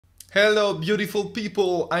Hello beautiful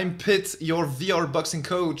people, I'm Pit, your VR boxing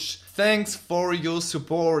coach. Thanks for your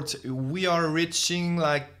support. We are reaching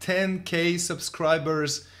like 10k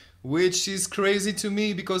subscribers, which is crazy to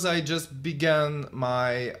me because I just began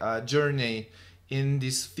my journey in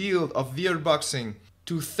this field of VR boxing.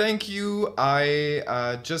 To thank you,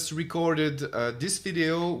 I just recorded this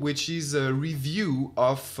video, which is a review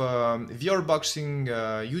of VR boxing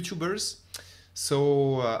YouTubers.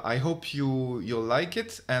 So I hope you'll like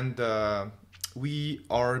it, and we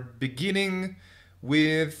are beginning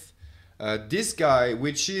with this guy,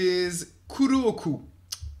 which is kurohuko,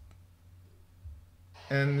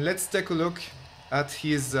 and let's take a look at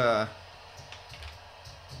his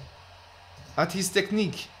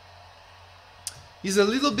technique. He's a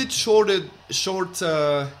little bit short-handed.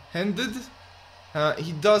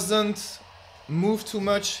 He doesn't move too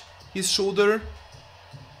much his shoulder.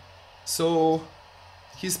 So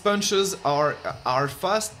his punches are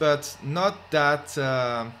fast, but not that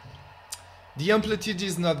the amplitude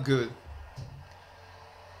is not good.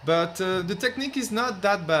 But the technique is not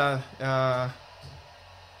that bad.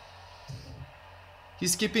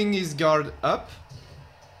 He's keeping his guard up,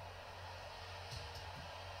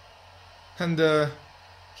 and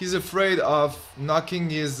he's afraid of knocking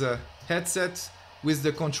his headset with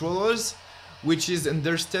the controllers, which is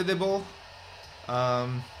understandable.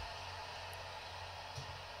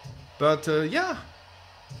 But yeah,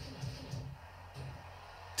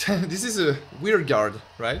 this is a weird guard,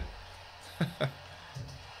 right?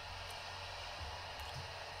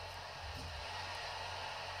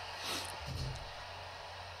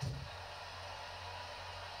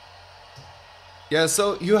 Yeah,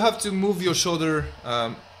 so you have to move your shoulder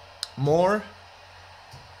more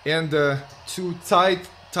and to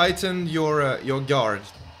tighten your guard.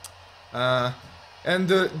 And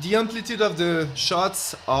the amplitude of the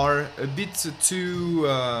shots are a bit too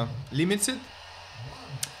limited,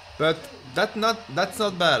 but that's not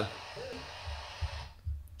bad.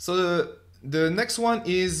 So the next one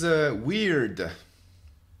is weird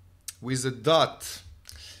with a dot.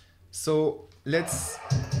 So let's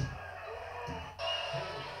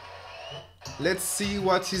see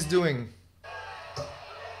what he's doing.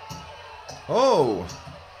 Oh,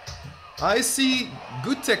 I see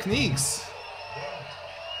good techniques.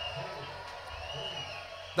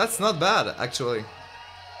 That's not bad, actually.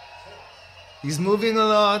 He's moving a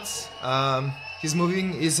lot. He's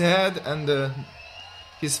moving his head and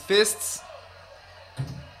his fists.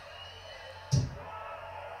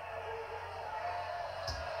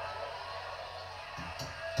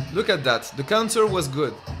 Look at that. The counter was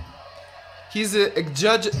good. He's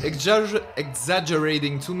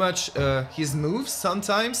exaggerating too much his moves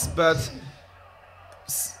sometimes, but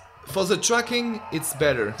for the tracking, it's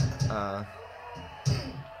better.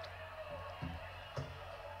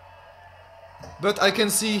 But I can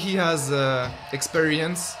see he has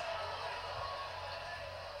experience.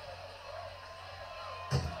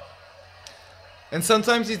 And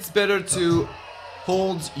sometimes it's better to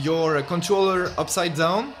hold your controller upside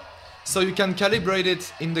down so you can calibrate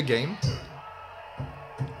it in the game.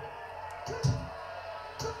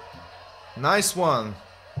 Nice one.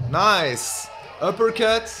 Nice.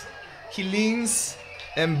 Uppercut. He leans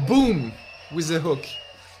and boom with the hook.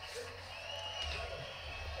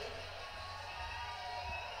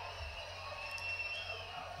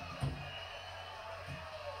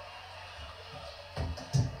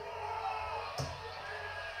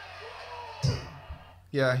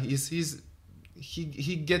 Yeah, he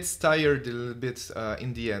gets tired a little bit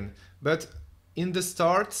in the end, but in the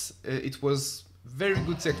start it was very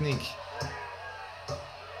good technique.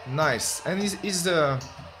 Nice, and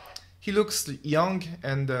he looks young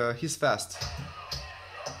and he's fast.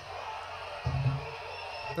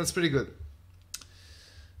 That's pretty good.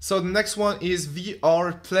 So the next one is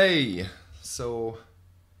VR play. So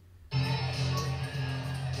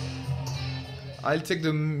I'll take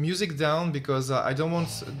the music down because I don't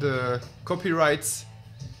want the copyrights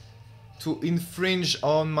to infringe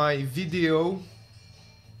on my video.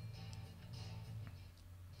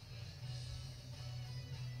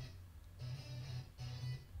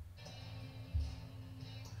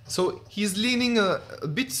 So he's leaning a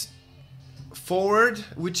bit forward,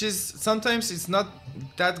 which is sometimes it's not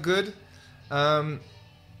that good.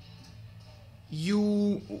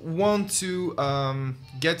 You want to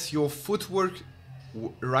get your footwork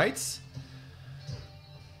right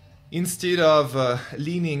instead of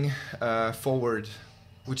leaning forward,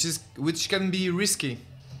 which can be risky.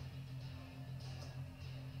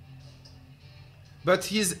 But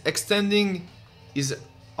he's extending his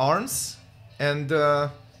arms and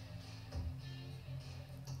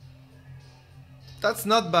That's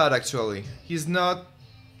not bad actually. He's not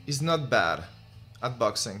bad at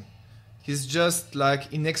boxing. He's just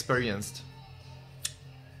like inexperienced.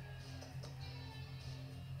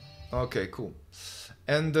 Okay, cool.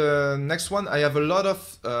 And next one, I have a lot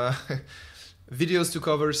of videos to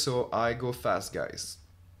cover, so I go fast, guys.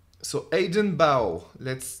 So Haydn Bao,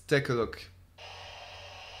 let's take a look.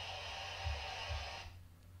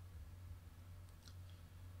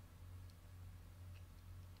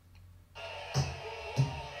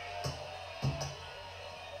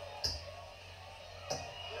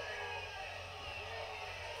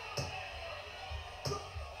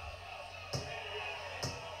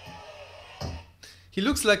 He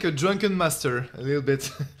looks like a drunken master a little bit.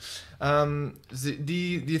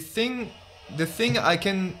 The thing I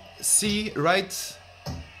can see right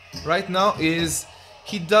now is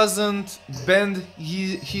he doesn't bend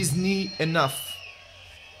his knee enough,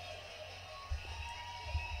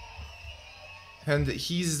 and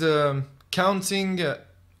he's counting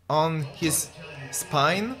on his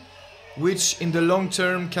spine, which in the long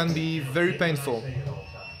term can be very painful.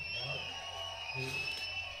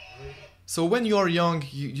 So when you are young,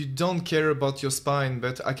 you don't care about your spine,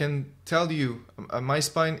 but I can tell you, my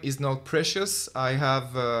spine is not precious. I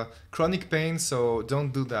have chronic pain, so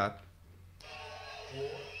don't do that.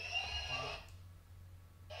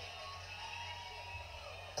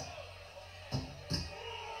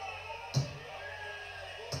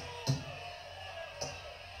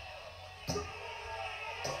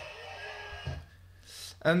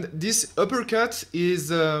 And this uppercut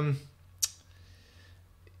is...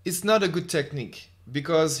 it's not a good technique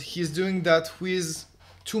because he's doing that with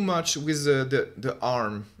too much with the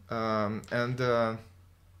arm,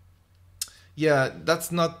 yeah,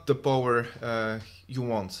 that's not the power you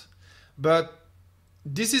want. But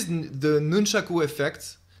this is the nunchaku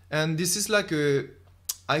effect, and this is like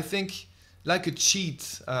I think like a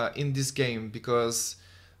cheat in this game, because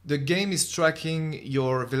the game is tracking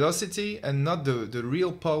your velocity and not the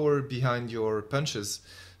real power behind your punches.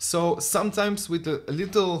 So sometimes with a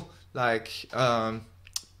little like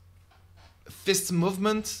fist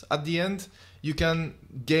movement at the end, you can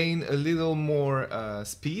gain a little more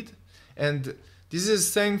speed. And this is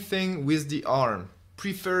the same thing with the arm.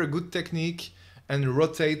 Prefer a good technique and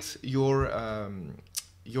rotate your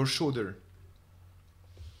shoulder.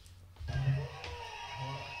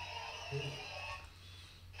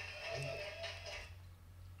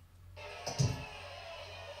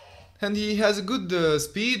 And he has a good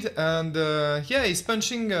speed, and yeah, he's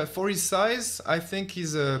punching for his size. I think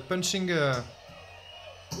he's punching.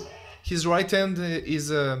 His right hand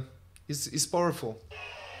is powerful,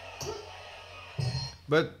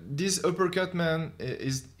 but this uppercut, man,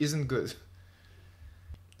 isn't good.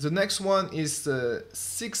 The next one is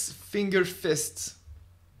 6-finger fists.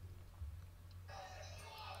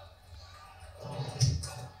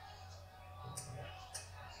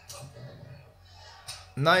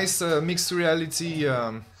 Nice mixed reality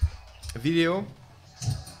video.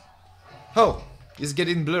 Oh, it's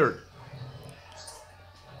getting blurred.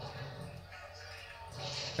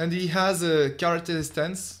 And he has a karate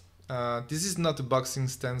stance. This is not a boxing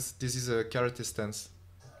stance, this is a karate stance.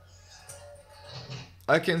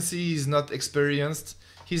 I can see he's not experienced.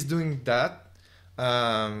 He's doing that,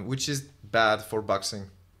 which is bad for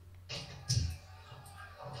boxing.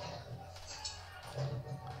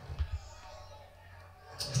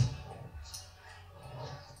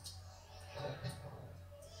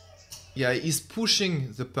 Yeah, he's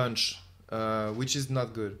pushing the punch, which is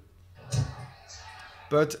not good.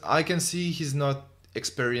 But I can see he's not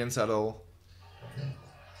experienced at all.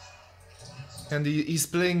 And he's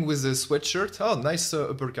playing with a sweatshirt. Oh, nice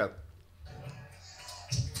uppercut.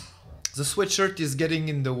 The sweatshirt is getting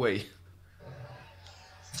in the way.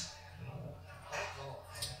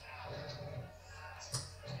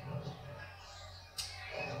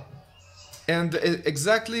 And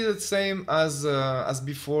exactly the same as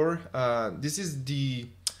before. This is the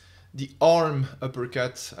arm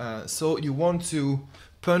uppercut. So you want to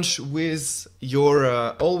punch with your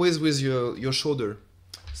always with your shoulder.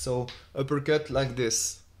 So uppercut like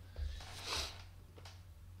this.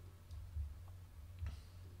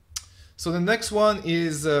 So the next one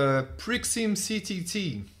is prixim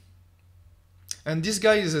CTT. And this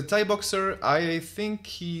guy is a Thai boxer. I think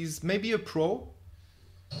he's maybe a pro.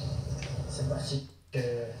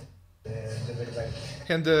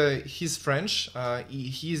 And he's French.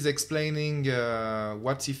 He's explaining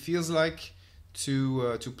what he feels like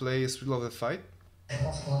to play Thrill of the Fight.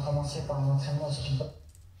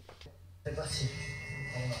 C'est parti.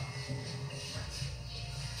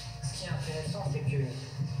 Ce qui est intéressant, c'est que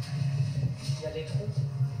il y a des trous,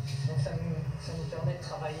 donc ça ça nous permet de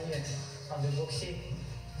travailler, enfin de boxer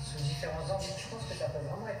sous différents angles. Je pense que ça peut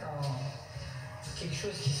vraiment être quelque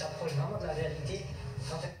chose qui s'approche vraiment de la réalité.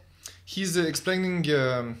 He's explaining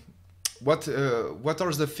what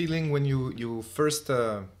are the feeling when you first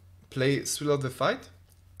play Thrill of the Fight,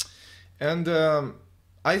 and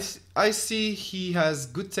I see he has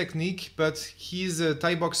good technique, but he's a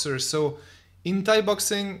Thai boxer. So in Thai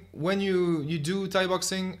boxing, when you do Thai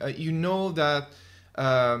boxing, you know that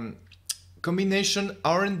combination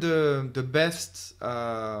aren't the best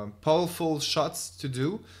powerful shots to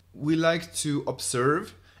do. We like to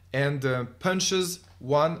observe and punches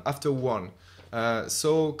one after one.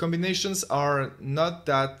 So combinations are not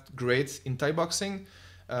that great in Thai boxing.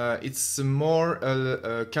 It's more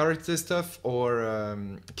karate stuff or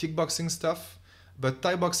kickboxing stuff. But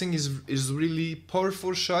Thai boxing is really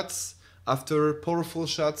powerful shots after powerful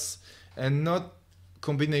shots and not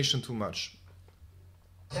combination too much.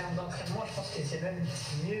 En termes d'entraînement, je pense que c'est même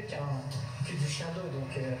mieux que du shadow.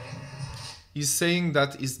 Donc, he's saying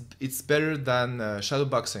that it's better than shadow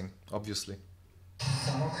boxing, obviously.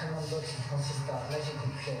 c'est un entraînement de boxe qui consiste à... Là, j'ai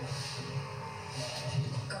compris.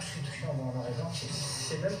 Quand je suis touché en raison,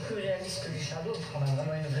 c'est même plus réaliste que du shadow, parce qu'on a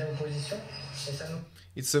vraiment une vraie opposition. Et ça nous...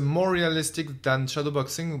 It's more realistic than shadow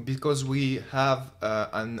boxing because we have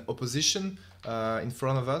an opposition in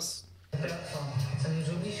front of us. Ça nous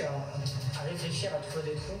oblige à réfléchir à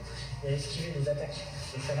trouver des trous et à esquiver les attaques.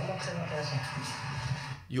 Et c'est vraiment très intéressant.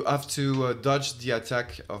 You have to dodge the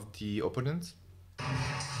attack of the opponent.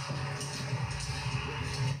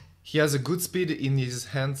 He has a good speed in his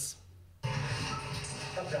hands.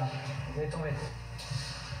 Hop là, vous allez tomber.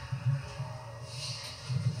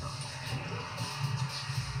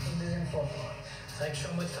 Une deuxième fois. C'est vrai que je suis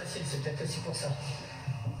en mode facile, c'est peut-être aussi pour ça.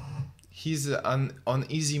 He's on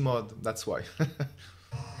easy mode, that's why. On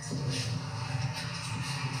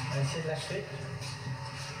va essayer de l'achever.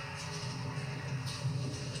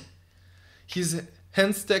 His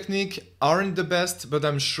hands technique aren't the best, but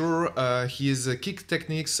I'm sure his kick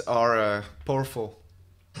techniques are powerful.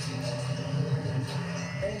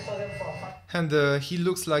 And he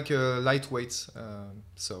looks like a lightweight,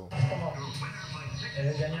 so. Et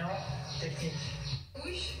le gagnant, technique.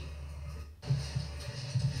 Oui.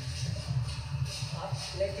 Ah,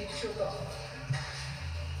 il a été touché au corps.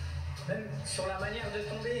 Même sur la manière de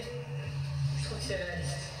tomber, je trouve que c'est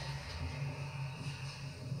réaliste.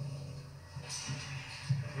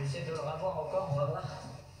 Je vais essayer de le revoir encore, on va voir.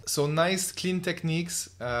 So nice, clean techniques.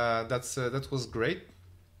 That was great.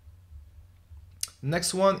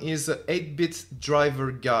 Next one is 8-bit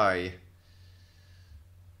driver guy.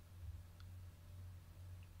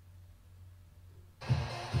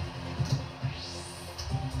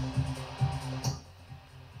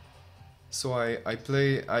 So I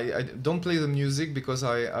don't play the music because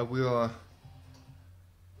I won't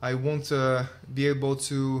be able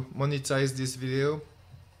to monetize this video.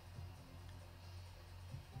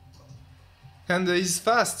 And he's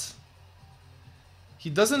fast. He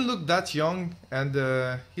doesn't look that young, and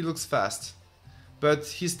he looks fast. But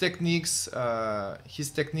his technique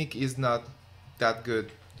is not that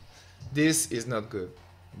good. This is not good,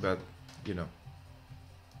 but you know.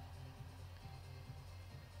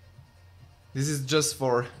 This is just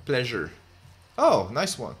for pleasure. Oh,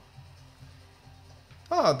 nice one.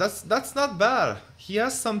 Oh, that's not bad. He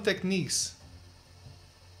has some techniques.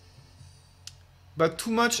 But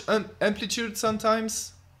too much amplitude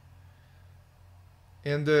sometimes.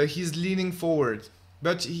 And he's leaning forward.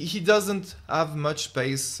 But he doesn't have much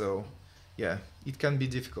space, so yeah, it can be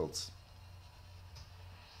difficult.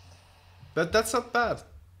 But that's not bad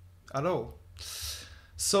at all.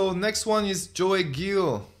 So next one is Joey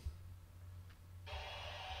Gill.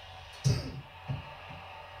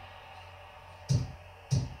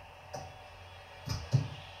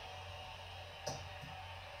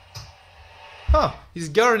 Huh, he's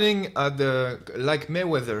guarding like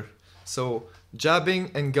Mayweather. So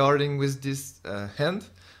jabbing and guarding with this hand,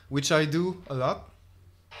 which I do a lot.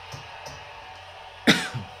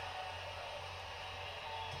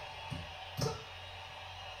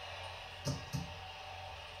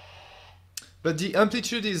 But the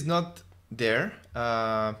amplitude is not there.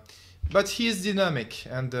 But he is dynamic,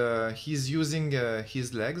 and he's using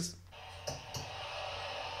his legs.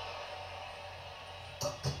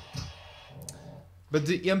 But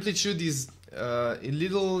the amplitude is a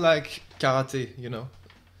little like karate, you know.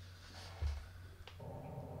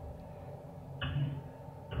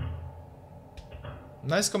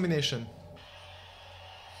 Nice combination.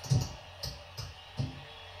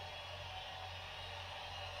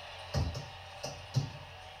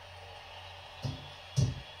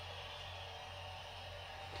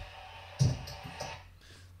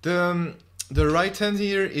 The right hand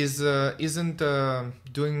here isn't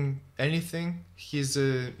doing anything.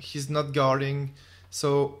 He's not guarding,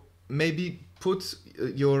 so maybe put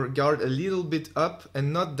your guard a little bit up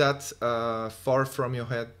and not that far from your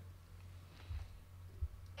head.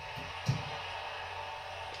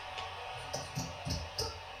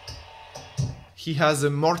 He has a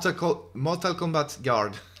Mortal Kombat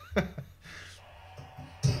guard.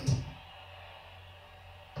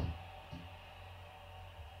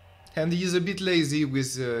 And he's a bit lazy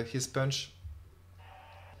with his punch.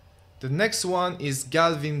 The next one is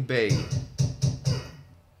Galvin Bay.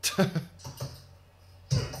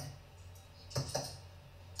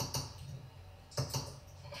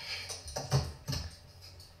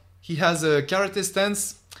 He has a karate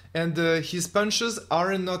stance, and his punches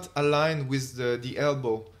are not aligned with the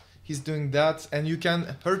elbow. He's doing that, and you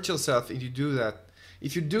can hurt yourself if you do that.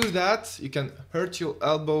 If you do that, you can hurt your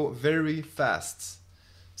elbow very fast.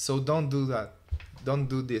 So don't do that. Don't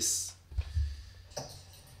do this.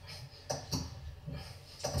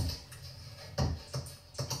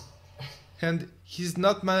 And he's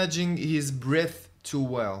not managing his breath too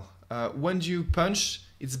well. When you punch,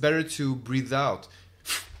 it's better to breathe out.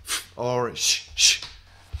 Or shh, shh.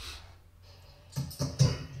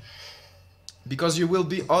 Because you will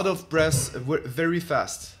be out of breath very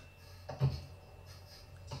fast.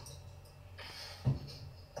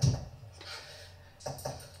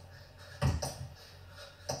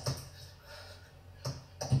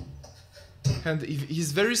 And if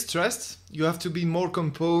he's very stressed, you have to be more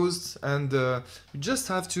composed, and you just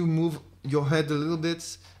have to move your head a little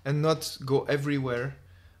bit and not go everywhere.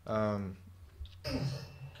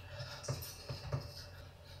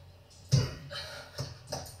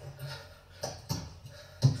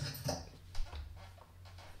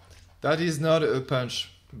 That is not a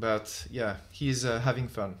punch, but yeah, he's having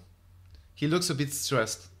fun. He looks a bit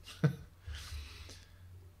stressed.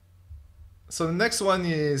 So the next one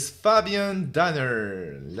is Fabian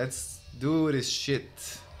Danner. Let's do this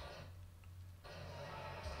shit.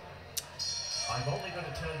 I'm only going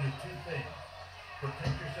to tell you two things.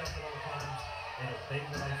 Protect yourself at all times and obey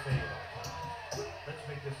what I say at all times. Let's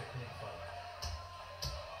make this a clean fight.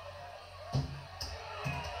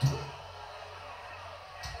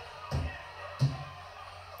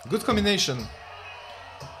 Good combination.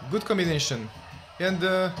 Good combination. And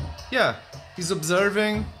yeah, he's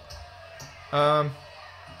observing.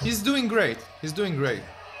 He's doing great. He's doing great.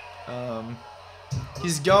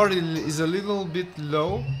 His guard is a little bit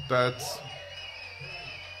low, but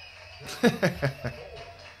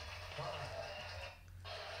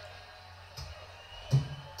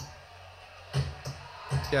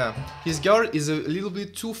yeah, his guard is a little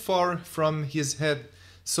bit too far from his head.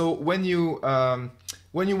 So when you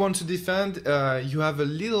want to defend, you have a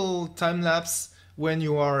little time lapse when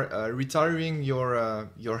you are retiring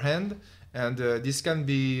your hand, and this can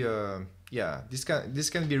be yeah, this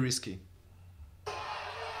can be risky.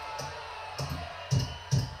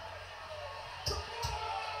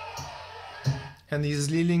 And he's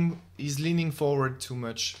leaning forward too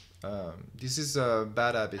much. This is a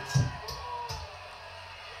bad habit.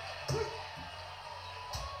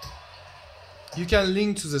 You can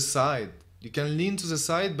lean to the side. You can lean to the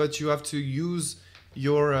side, but you have to use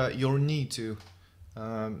your knee too,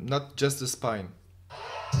 not just the spine.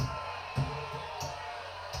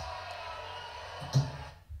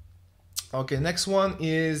 Okay, next one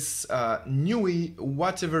is Nui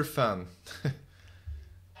WhateverFun.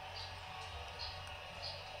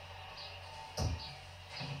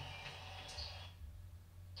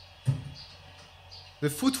 The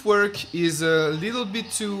footwork is a little bit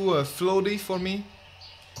too floaty for me.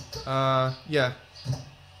 Yeah,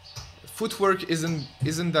 footwork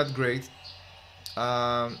isn't that great.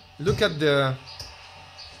 Look at the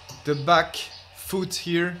back foot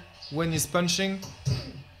here when he's punching,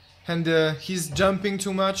 and he's jumping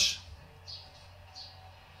too much.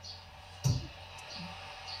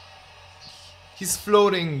 He's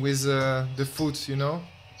floating with the foot, you know.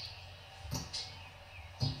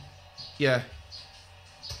 Yeah.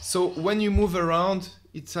 So when you move around,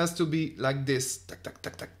 it has to be like this, tac tac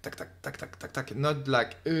tac tac tac tac tac tac tac tac, not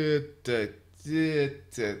like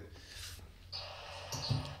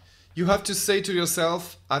You have to say to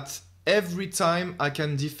yourself, at every time I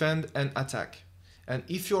can defend and attack. And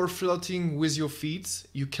if you're floating with your feet,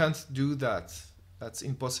 you can't do that. That's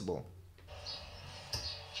impossible.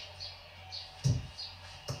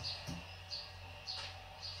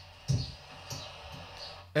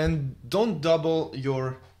 And don't double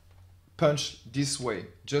your punch this way,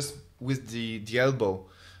 just with the elbow,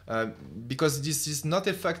 because this is not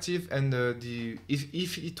effective. And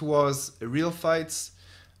if it was real fights,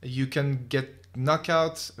 you can get knocked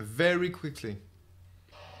out very quickly.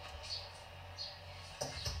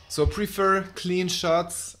 So prefer clean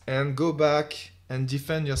shots and go back and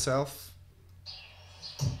defend yourself.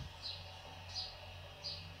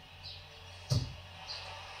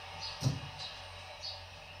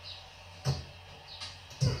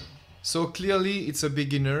 So clearly it's a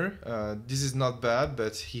beginner. This is not bad,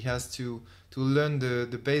 but he has to learn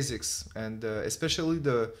the basics and especially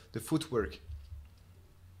the footwork.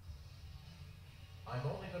 I'm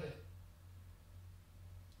only going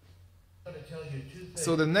to tell you two things.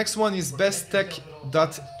 So the next one is Best-tech.it.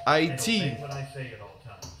 What I say at all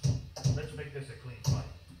times. Let's make this a clean fight.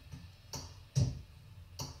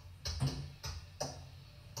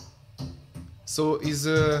 So he's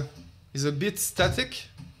a bit static.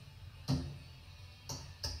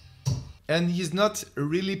 And he's not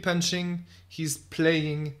really punching, he's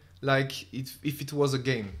playing like if it was a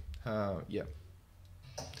game. Yeah.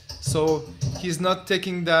 So he's not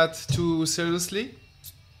taking that too seriously,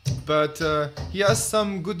 but he has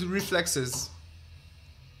some good reflexes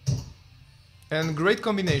and great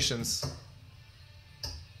combinations.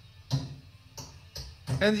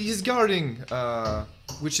 And he's guarding,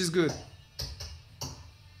 which is good.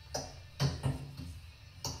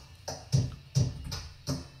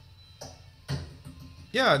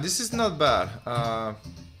 Yeah, this is not bad.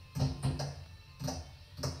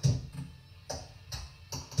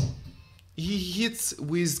 He hits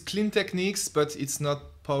with clean techniques, but it's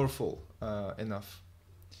not powerful enough.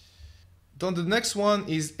 Then the next one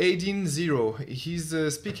is AydinZero. He's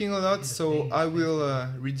speaking a lot, so I will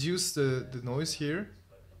reduce the noise here.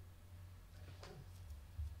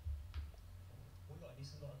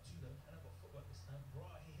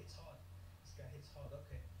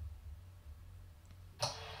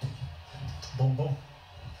 Boom, boom.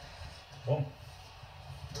 Boom.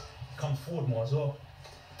 Come forward more as well.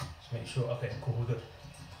 Just make sure. Okay, cool, we're good.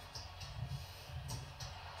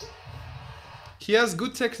 He has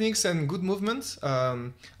good techniques and good movements.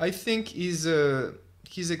 I think he's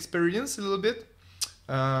experienced a little bit.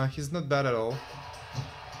 He's not bad at all.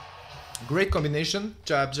 Great combination.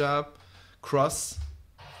 Jab, jab, cross.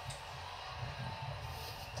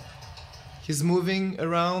 He's moving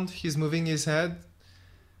around. He's moving his head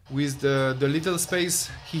with the little space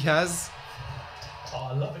he has. Oh,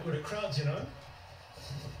 I love it with the crowds, you know.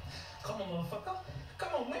 Come on, motherfucker. Come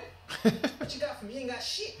on, man. What you got for me? You ain't got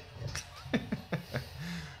shit.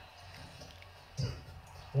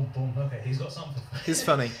 Boom, boom. Okay, he's got something. He's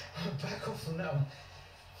funny. Back off from that one.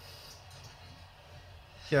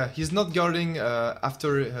 Yeah, he's not guarding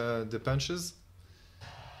after the punches.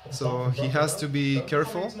 So he has to be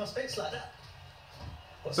careful.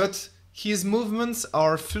 But his movements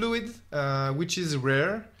are fluid, which is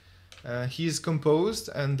rare. He's composed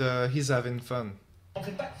and he's having fun.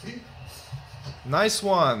 Nice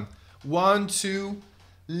one. 1, 2,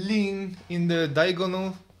 lean in the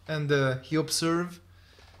diagonal and he observe.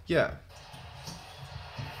 Yeah.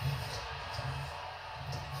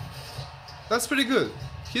 That's pretty good.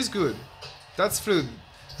 He's good. That's fluid.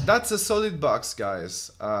 That's a solid box,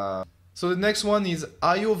 guys. So the next one is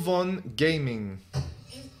AyoVon Gaming.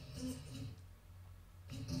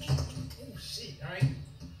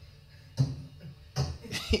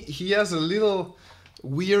 He has a little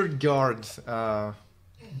weird guard,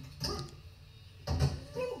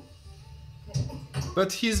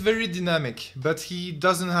 but he's very dynamic. But he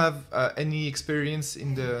doesn't have any experience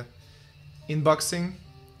in boxing,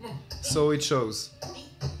 so it shows.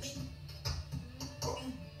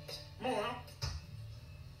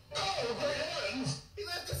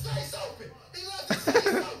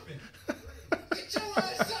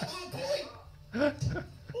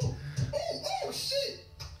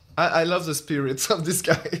 I love the spirits of this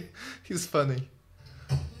guy. He's funny.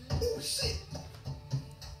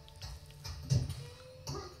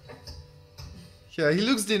 Yeah, he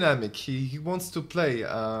looks dynamic. He wants to play.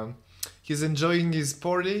 He's enjoying his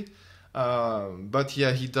party, but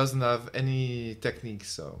yeah, he doesn't have any technique.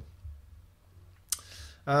 So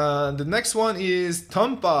the next one is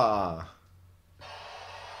Tompa.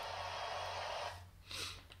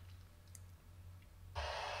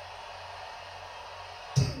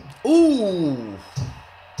 Ooh!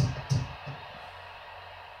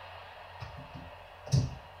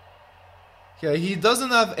 Yeah, he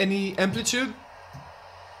doesn't have any amplitude.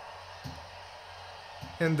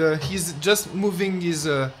 And he's just moving his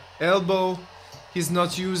elbow. He's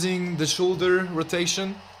not using the shoulder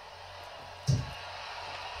rotation.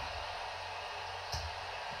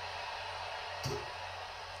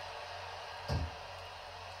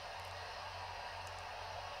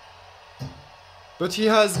 But he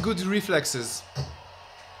has good reflexes.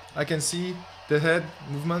 I can see the head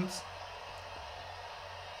movement.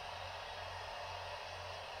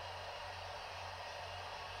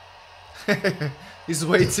 He's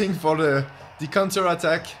waiting for the counter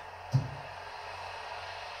attack.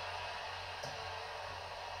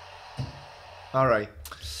 All right,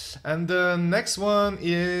 and the next one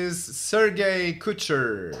is Sergey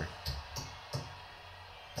Kucher.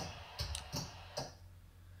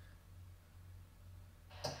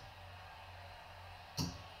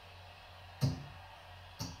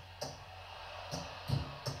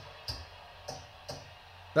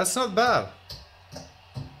 That's not bad.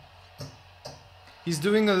 He's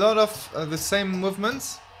doing a lot of the same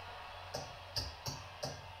movements.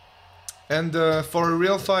 And for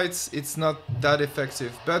real fights, it's not that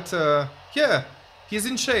effective. But yeah, he's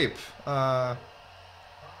in shape.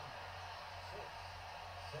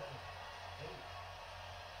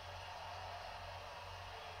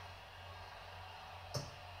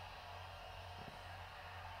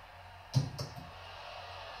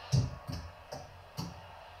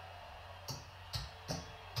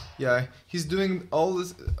 Yeah, he's doing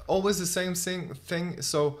always the same thing.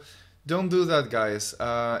 So don't do that, guys.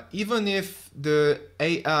 Even if the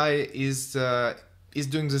AI is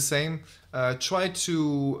doing the same, try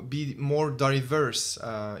to be more diverse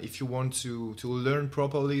if you want to learn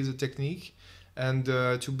properly the technique and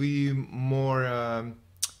to be more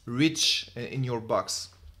rich in your box.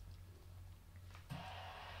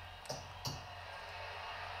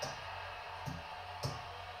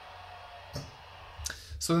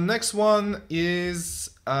 So the next one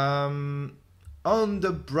is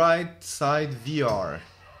Onthebrightside VR.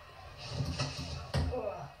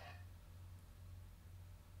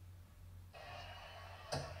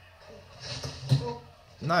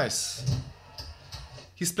 Nice.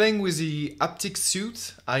 He's playing with the haptic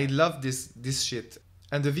suit. I love this shit.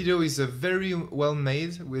 And the video is very well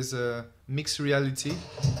made with mixed reality.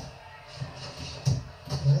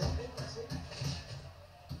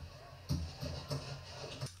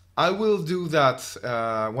 I will do that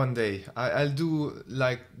one day. I'll do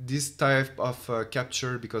like this type of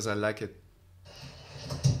capture because I like it.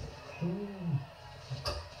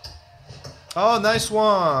 Oh, nice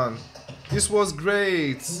one! This was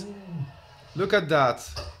great! Look at that.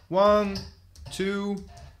 1, 2,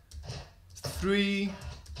 3,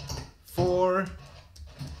 4.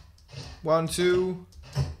 1, 2,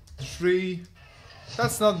 3.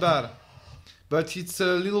 That's not bad. But it's a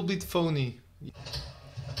little bit phony.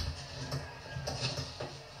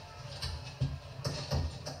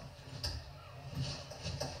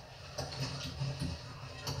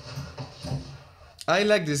 I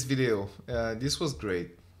like this video. This was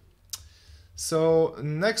great. So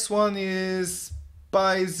next one is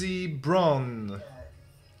Bizzybron,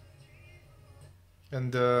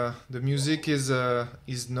 and the music is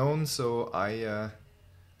known, so I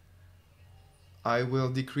will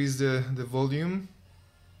decrease the volume.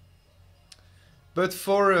 But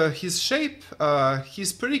for his shape,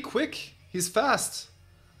 he's pretty quick. He's fast.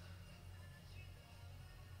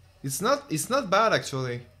 It's not bad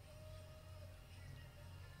actually.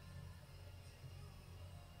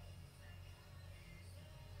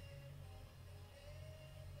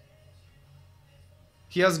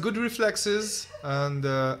 He has good reflexes, and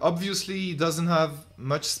obviously he doesn't have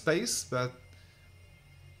much space, but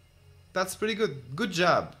that's pretty good. Good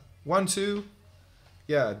jab. 1, 2.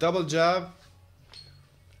 Yeah, double jab.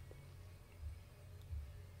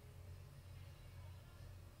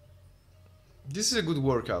 This is a good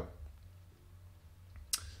workout.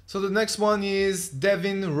 So the next one is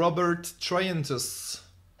Devin Robert Triantos.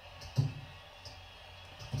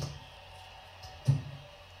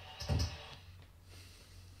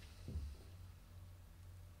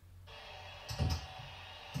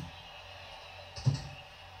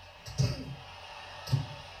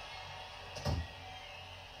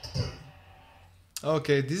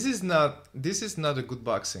 Okay, this is not a good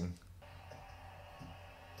boxing.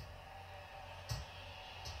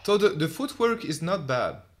 So the footwork is not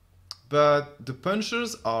bad, but the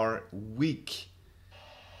punches are weak.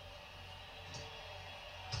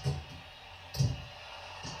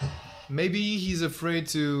 Maybe he's afraid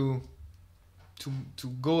to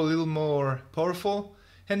go a little more powerful,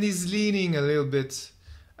 and he's leaning a little bit,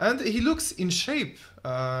 and he looks in shape,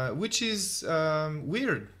 which is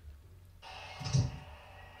weird.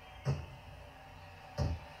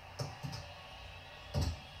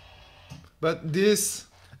 But this,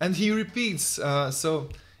 and he repeats, so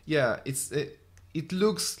yeah, it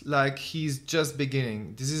looks like he's just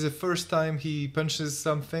beginning. This is the first time he punches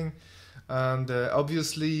something, and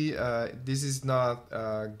obviously this is not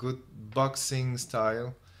a good boxing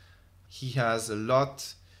style. He has a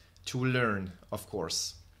lot to learn, of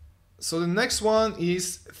course. So the next one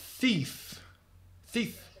is Thyf.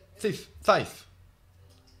 Thyf.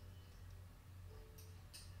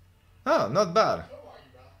 Ah, not bad.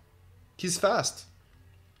 He's fast.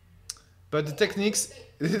 But the techniques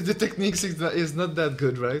is not that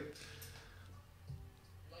good, right?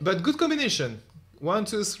 But good combination. 1,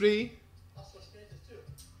 2, 3.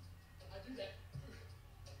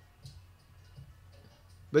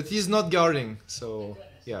 But he's not guarding, so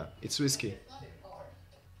yeah, it's risky.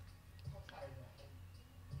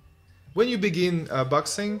 When you begin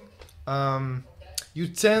boxing, you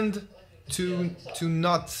tend to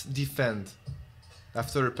not defend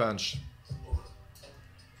after a punch.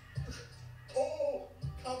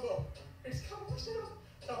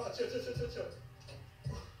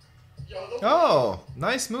 Oh,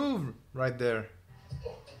 nice move right there.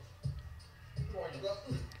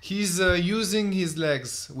 He's using his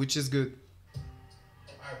legs, which is good.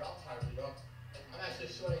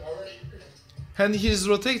 And he's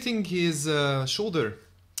rotating his shoulder.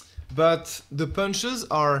 But the punches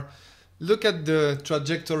are... Look at the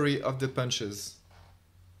trajectory of the punches.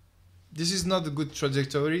 This is not a good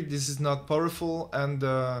trajectory. This is not powerful, and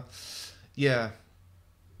yeah.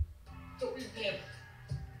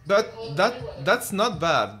 But that's not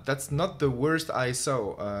bad. That's not the worst I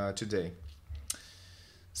saw today.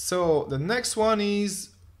 So the next one is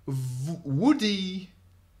WudiPlays.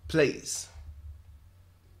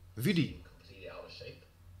 Wudi.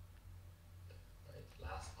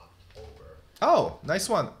 Oh, nice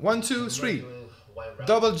one. 1, 2, 3.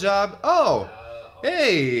 Double jab. Oh,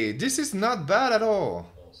 hey, this is not bad at all.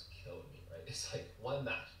 It's like one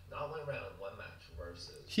match, not one round, one match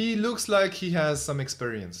versus. He looks like he has some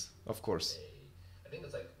experience, of course. I think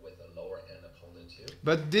it's like with a lower end opponent too.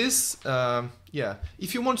 But this, yeah,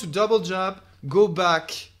 if you want to double jab, go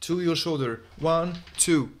back to your shoulder. 1,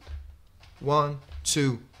 2, 1,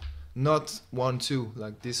 2, not 1, 2,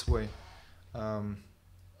 like this way.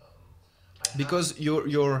 Because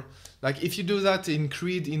you're like, if you do that in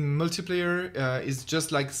Creed in multiplayer, it's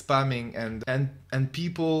just like spamming, and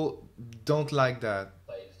people don't like that.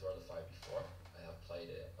 Played Throw the Five before. I have played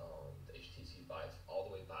it on the HTC Vive all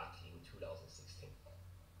the way back in 2016.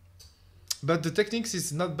 But the techniques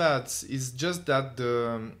is not bad. It's just that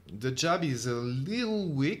the jab is a little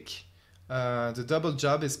weak, the double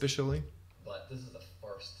jab especially. But this is the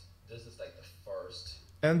first. This is like the first.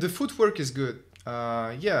 And the footwork is good.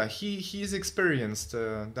 Yeah, he's experienced.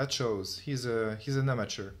 That shows. He's an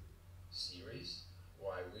amateur. Series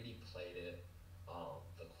where I really played it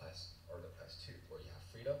the Quest 2, where you have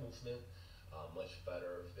freedom movement, much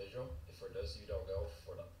better visual. If for those of you who don't know,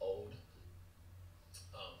 for the old.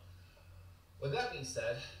 With that being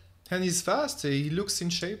said. And he's fast. He looks in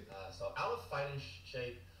shape. So I would fight in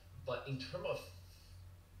shape, but in terms of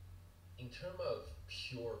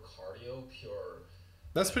pure cardio, pure.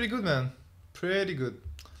 That's pretty good, man. Pretty good.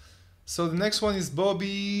 So the next one is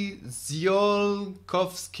Bobby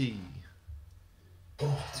ZiolKowski.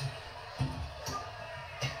 Alright,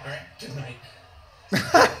 good night.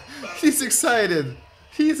 He's excited.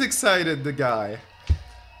 He's excited, the guy.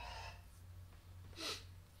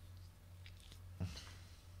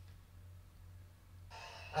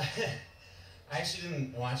 I actually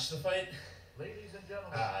didn't watch the fight. Ladies and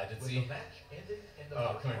gentlemen, I did with see. the match ending in the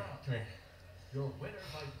Oh, first come here, round. come here. Your winner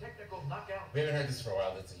by technical knockout. We haven't heard this for a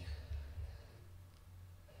while, did we?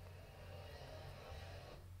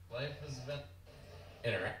 Life has been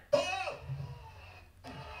interactive.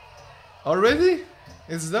 Already?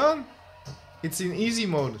 It's done? It's in easy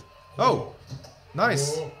mode. Oh,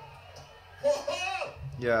 nice.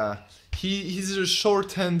 Yeah, he's just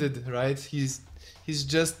short-handed, right? He's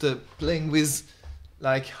just playing with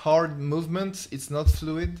like hard movement. It's not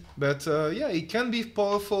fluid, but yeah, it can be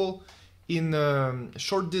powerful in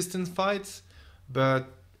short distance fights. But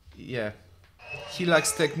yeah, he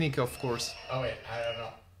lacks technique, of course. Oh wait, I don't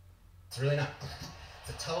know. It's really not. It's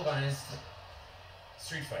a televised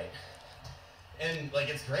street fight. And like,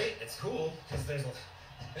 it's great, it's cool, because there's an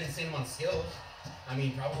insane amount of skill. I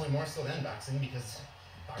mean, probably more so than boxing, because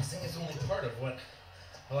boxing is only part of what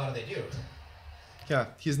a lot of they do. Yeah,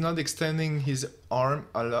 he's not extending his arm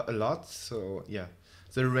a lot, so yeah,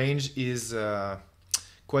 the range is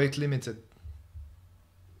quite limited.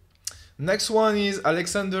 Next one is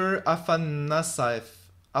Alexander Afanasev.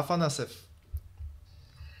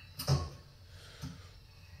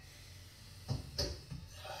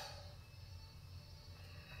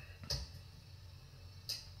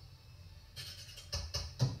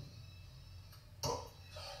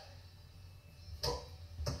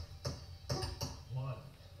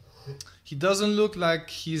 He doesn't look like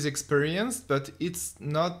he's experienced, but it's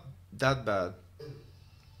not that bad.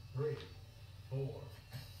 3, 4,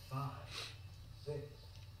 5, 6,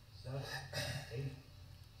 7, 8.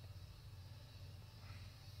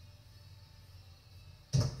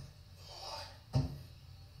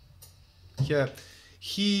 Yeah,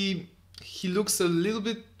 he looks a little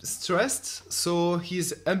bit stressed, so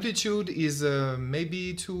his amplitude is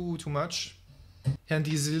maybe too much, and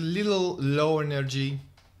he's a little low energy.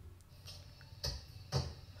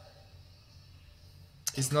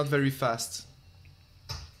 He's not very fast.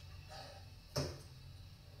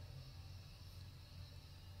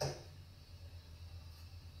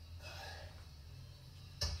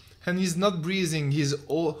 And he's not breathing, he's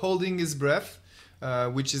holding his breath,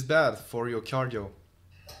 which is bad for your cardio.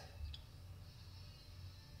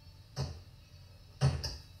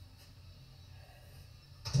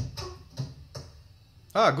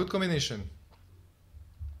 Ah, good combination.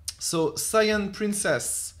 So, Saiyan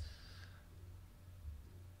Princess.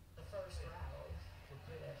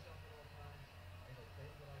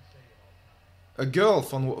 A girl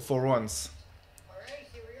for once. Alright,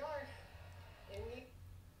 here we are. In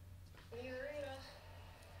the arena.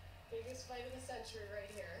 Biggest fight of the century right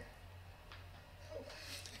here.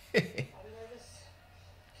 I'm nervous.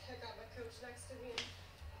 I got my coach next to me.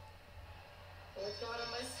 With God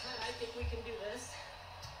on my side, I think we can do this.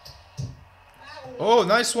 Ow. Oh,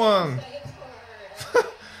 nice one. That hits hard.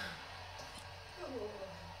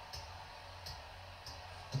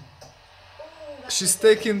 She's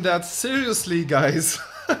taking that seriously, guys.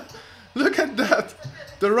 Look at that.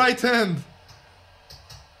 The right hand.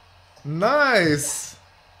 Nice.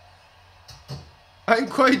 I'm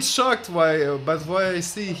quite shocked but what I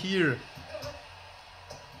see here.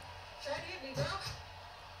 Try to hit me, bro.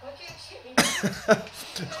 Why can't you hit me?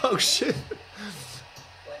 Oh shit.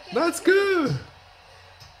 Why can't That's good.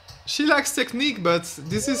 She lacks technique, but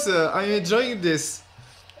this is I'm enjoying this.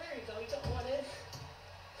 There you go, you got one in.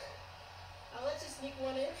 I'll let you sneak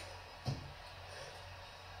one in.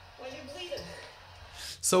 While you're bleeding.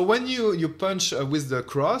 So when you punch with the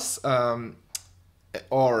cross,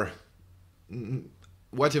 or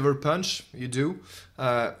whatever punch you do,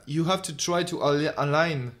 you have to try to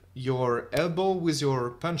align your elbow with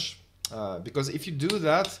your punch, because if you do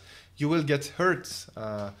that, you will get hurt.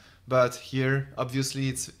 But here, obviously,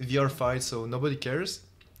 it's VR fight, so nobody cares.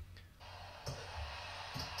 Well,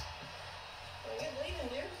 you're bleeding,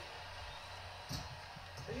 dude.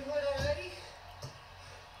 Are you hurt already?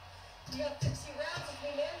 You got 15 rounds with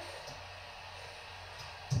me, man.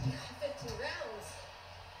 You got 15 rounds.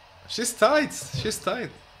 She's tight. She's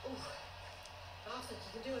tight. Ooh. I don't think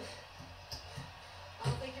you can do it. I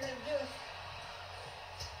don't think you're gonna do it.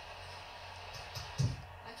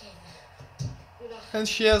 I can't. You know. And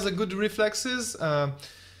she has a good reflexes.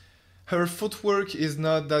 Her footwork is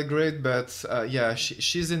not that great, but yeah,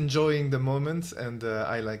 she's enjoying the moment, and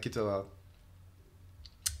I like it a lot.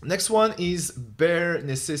 Next one is Bare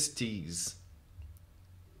Necessities.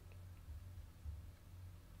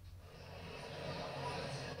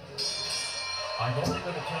 I'm only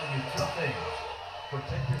going to tell you two things.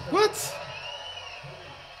 Protect yourself. What?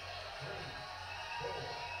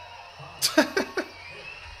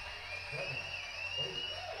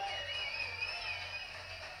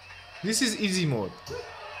 This is easy mode.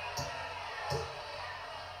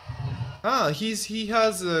 Ah, he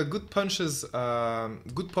has good punches,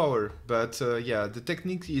 good power, but yeah, the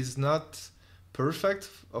technique is not perfect,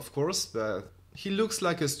 of course, but he looks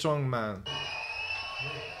like a strong man.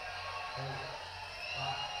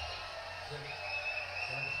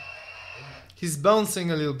 He's bouncing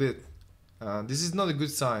a little bit. This is not a good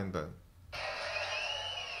sign, but...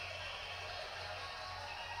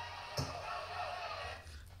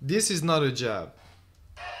 This is not a jab.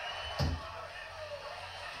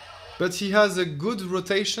 But he has a good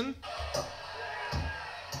rotation.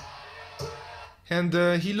 And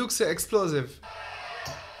he looks explosive.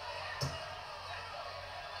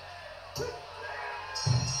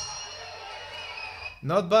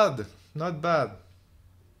 Not bad, not bad.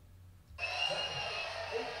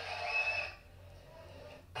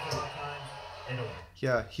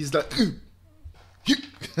 Yeah, he's like...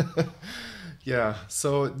 Yeah,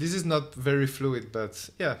 so this is not very fluid,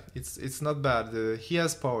 but yeah, it's not bad. He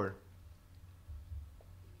has power.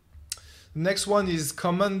 Next one is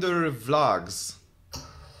Commander Vlogs.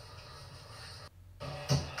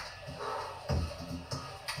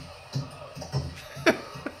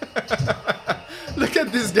 Look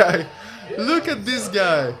at this guy. Look at this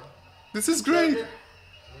guy. This is great.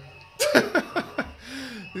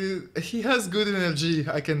 He has good energy,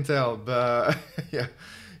 I can tell, but yeah,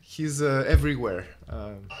 he's everywhere.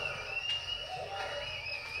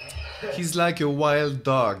 He's like a wild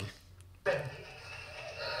dog.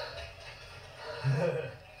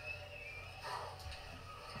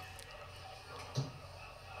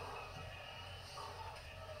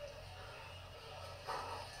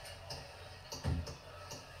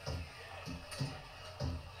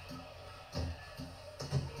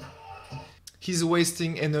 He's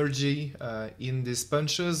wasting energy in these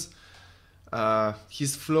punches.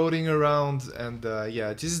 He's floating around, and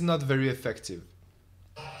yeah, this is not very effective.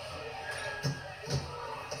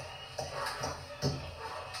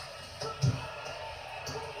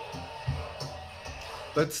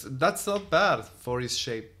 But that's not bad for his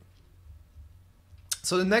shape.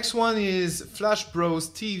 So the next one is Flash Bros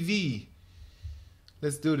TV.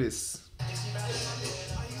 Let's do this.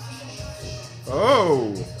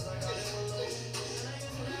 Oh!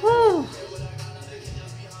 Woo!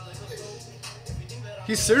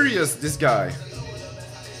 He's serious, this guy.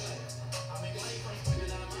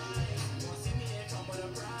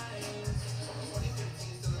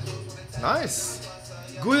 Nice.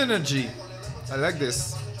 Good energy. I like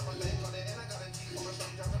this.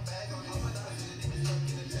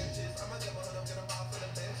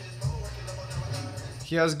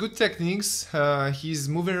 He has good techniques. He's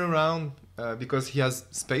moving around because he has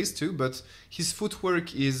space too, but his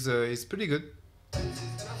footwork is pretty good.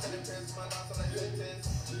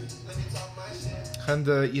 And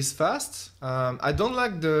he's fast. I don't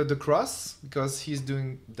like the cross because he's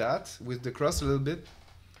doing that with the cross a little bit,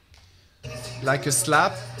 like a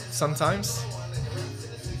slap sometimes.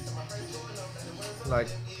 Like.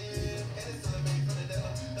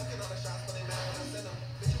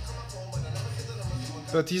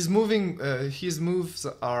 But his moves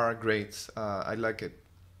are great. I like it.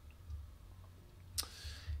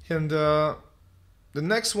 And the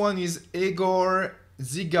next one is Egor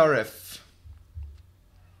Zhigarev.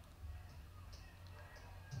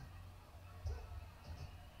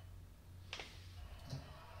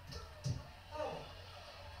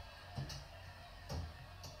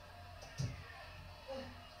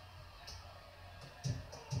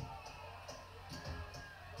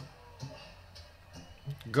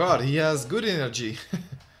 God, he has good energy,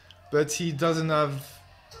 but he doesn't have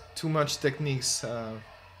too much techniques.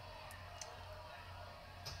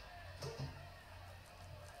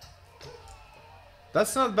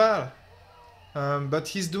 That's not bad, but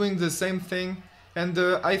he's doing the same thing, and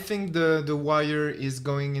I think the wire is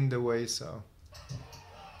going in the way, so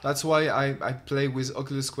that's why I play with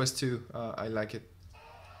Oculus Quest 2. I like it.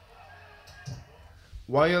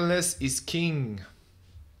 Wireless is king.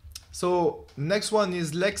 So next one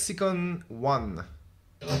is Lexicon 1.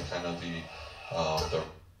 Like kind of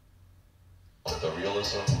the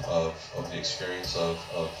realism of the experience of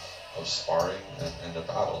sparring and the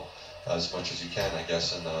battle as much as you can, I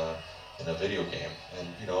guess, in a video game. And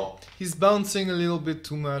you know, he's bouncing a little bit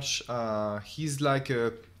too much. He's like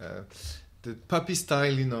the puppy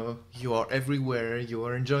style, you know. You are everywhere. You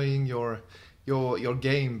are enjoying your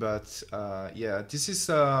game, but yeah, this is.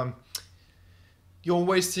 You're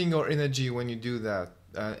wasting your energy when you do that,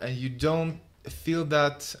 and you don't feel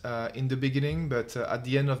that in the beginning, but at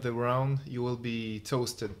the end of the round you will be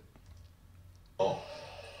toasted. Oh,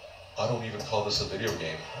 I don't even call this a video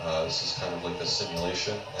game. This is kind of like a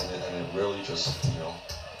simulation, and it really just, you know,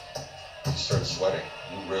 you start sweating.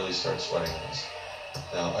 You really start sweating this.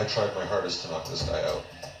 Now, I tried my hardest to knock this guy out.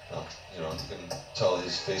 Now, you know, you can tell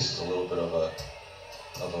his face is a little bit of a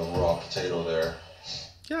raw potato there.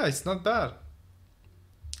 Yeah, it's not bad.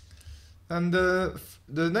 And the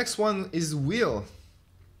next one is Will.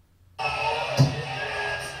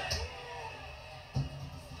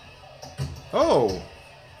 Oh!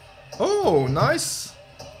 Oh, nice!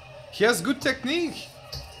 He has good technique.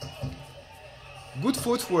 Good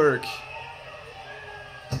footwork.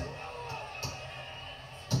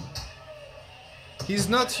 He's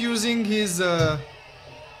not using his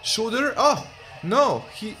shoulder. Oh, no,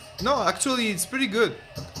 no, actually it's pretty good.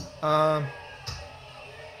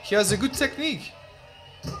 He has a good technique.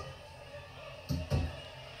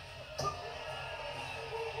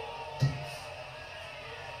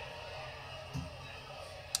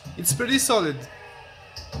 It's pretty solid.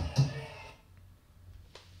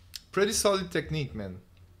 Pretty solid technique, man.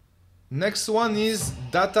 Next one is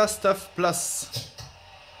Datastuffplus.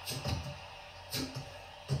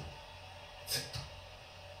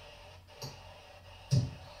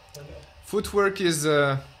 Footwork is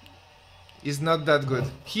not that good.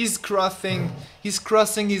 He's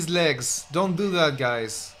crossing his legs. Don't do that,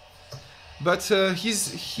 guys. But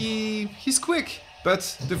he's quick.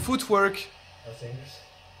 But the footwork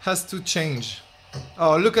has to change.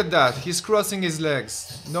 Oh, look at that. He's crossing his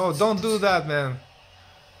legs. No, don't do that, man.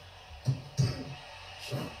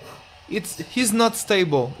 He's not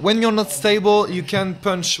stable. When you're not stable, you can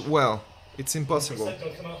punch well. It's impossible.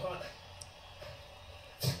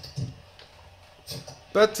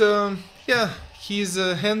 But yeah, his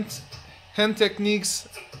hand techniques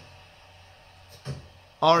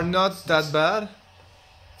are not that bad.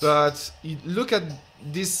 But look at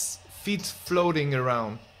these feet floating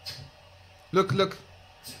around. Look, look.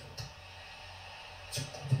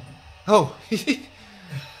 Oh, he's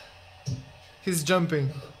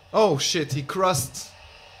jumping. Oh shit, he crossed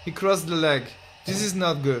the leg. This is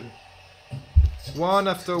not good. One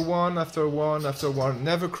after one after one after one.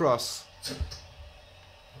 Never cross.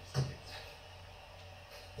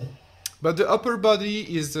 But the upper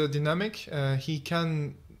body is dynamic. He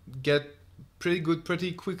can get pretty good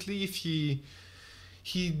pretty quickly if he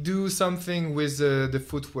do something with the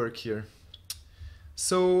footwork here.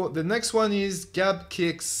 So the next one is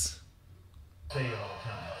Gabkicks. Say it all the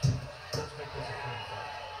time. Let's make this a fun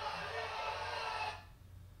fight.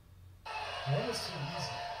 That was too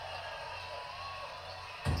easy.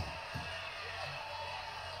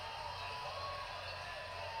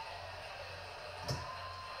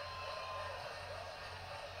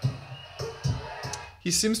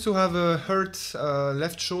 He seems to have a hurt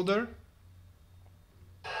left shoulder.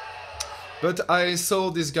 But I saw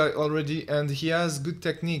this guy already and he has good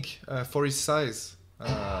technique for his size.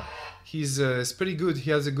 He's pretty good, he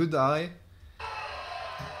has a good eye.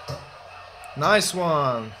 Nice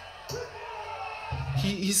one!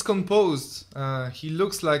 He's composed. He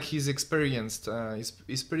looks like he's experienced.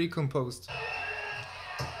 He's pretty composed.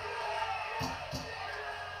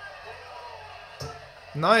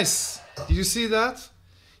 Nice! Did you see that?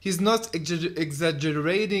 He's not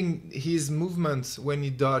exaggerating his movements when he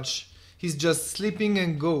dodge. He's just slipping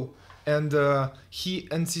and go. And he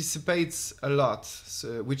anticipates a lot,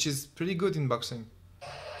 so, which is pretty good in boxing.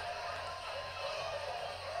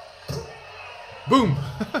 Boom!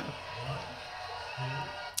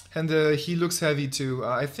 And he looks heavy too.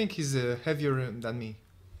 I think he's heavier than me.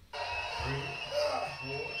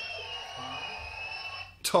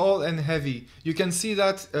 Tall and heavy. You can see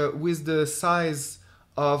that with the size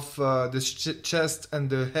of the chest and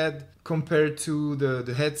the head compared to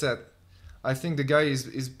the headset. I think the guy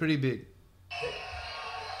is pretty big.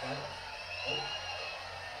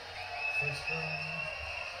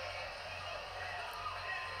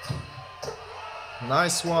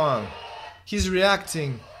 Nice one. He's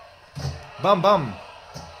reacting. Bam bam.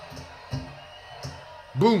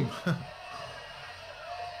 Boom.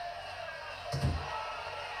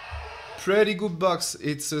 Pretty good box.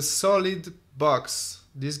 It's a solid box.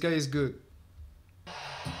 This guy is good.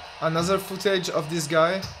 Another footage of this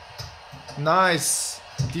guy. Nice.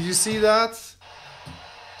 Did you see that?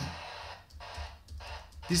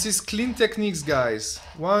 This is clean techniques, guys.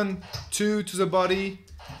 1, 2 to the body,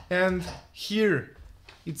 and here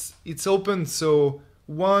it's open. So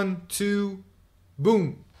 1, 2,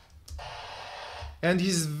 boom. And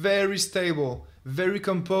he's very stable, very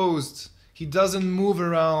composed. He doesn't move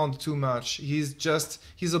around too much.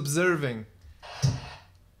 He's observing.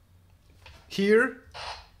 Here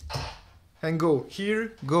and go.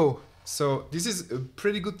 Here, go. So this is a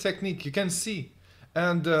pretty good technique. You can see.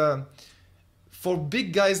 And for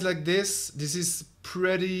big guys like this is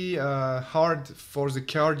pretty hard for the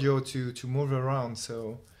cardio to move around.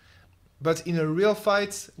 So, but in a real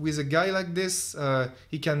fight with a guy like this,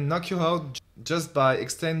 he can knock you out just by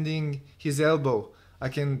extending his elbow. I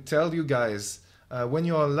can tell you guys, when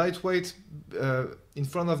you are lightweight in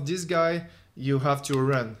front of this guy, you have to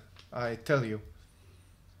run. I tell you.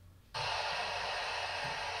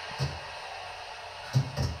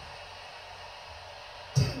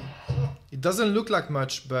 It doesn't look like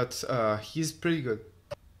much, but he's pretty good.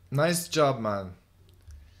 Nice job, man.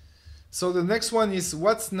 So the next one is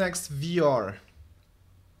Whatsnext VR.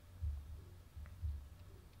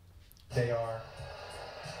 They are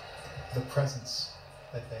the presence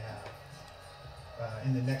that they have.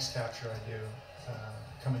 In the next capture I do,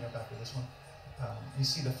 coming up after this one, you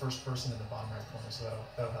see the first person in the bottom right corner, so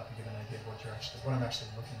that'll help you get an idea of what I'm actually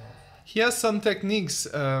looking at. He has some techniques.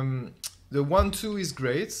 The 1-2 is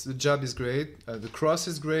great, the jab is great, the cross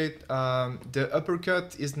is great, the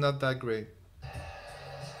uppercut is not that great.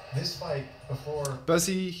 This fight before... But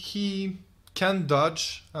he can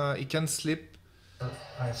dodge, he can slip.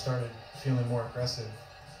 I started feeling more aggressive.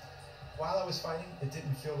 While I was fighting, it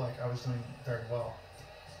didn't feel like I was doing very well,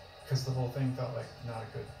 because the whole thing felt like not a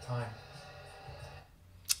good time.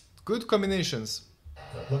 Good combinations.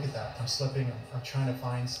 But look at that, I'm slipping, I'm trying to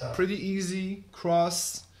find stuff. Pretty easy,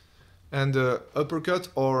 cross, and uppercut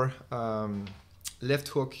or left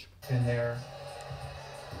hook. In there,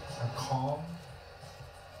 I'm calm,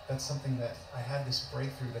 that's something that I had this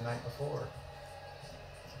breakthrough the night before,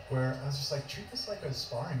 where I was just like, treat this like a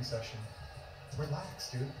sparring session.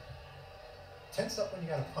 Relax, dude. Tense up when you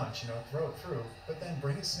gotta punch, you know, throw it through, but then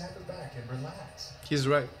bring it, snap it back, and relax. He's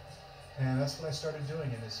right. And that's what I started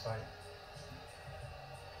doing in this fight.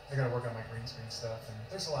 I gotta work on my green screen stuff, and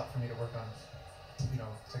there's a lot for me to work on. You know,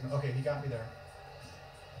 okay, he got me there.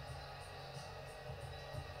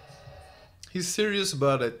 He's serious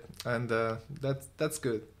about it, and that's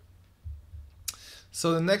good.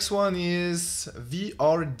 So the next one is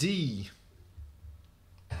weir.d.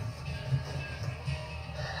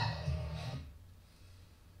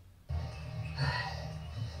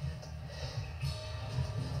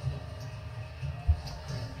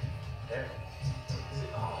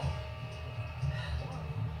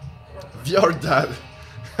 VR dad.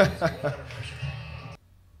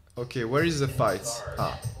 Okay, where is the fight?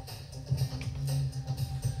 Ah.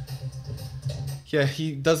 Yeah,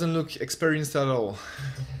 he doesn't look experienced at all.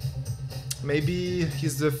 Maybe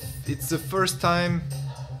it's the first time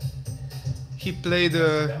he played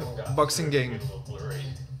a boxing game.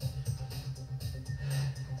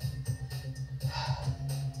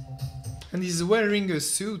 And he's wearing a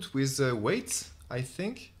suit with weights, I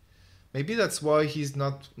think. Maybe that's why he's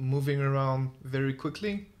not moving around very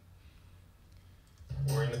quickly.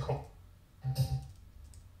 We're in the corner.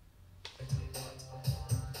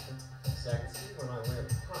 So I can see when I wear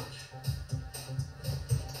the punch.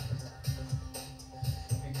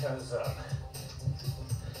 Because,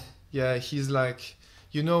 yeah, he's like,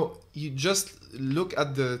 you know, you just look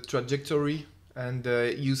at the trajectory and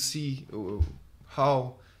you see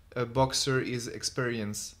how a boxer is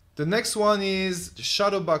experienced. The next one is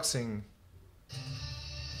shadow boxing.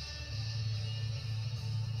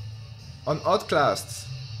 On Outclassed.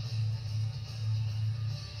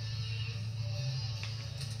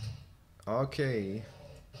 Okay.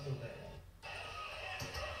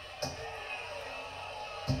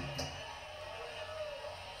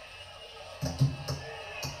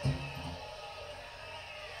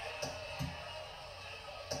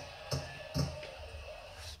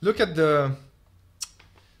 Look at the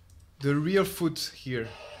rear foot here.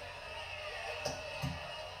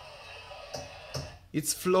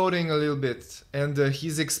 It's floating a little bit, and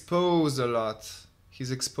he's exposed a lot. He's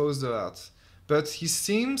exposed a lot, but he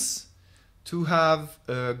seems to have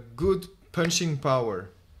a good punching power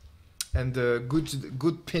and a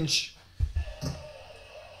good pinch.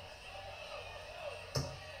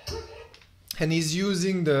 And he's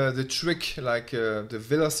using the trick, like the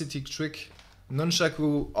velocity trick,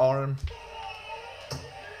 nunchaku arm.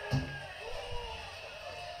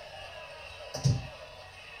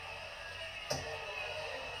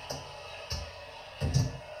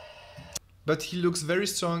 But he looks very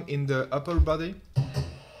strong in the upper body.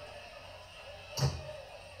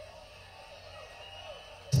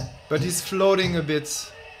 But he's floating a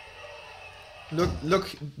bit. Look,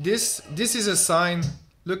 this is a sign.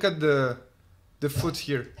 Look at the foot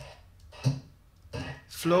here.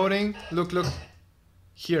 Floating, look,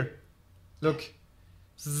 here. Look.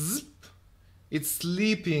 Zip. It's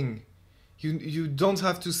sleeping. You don't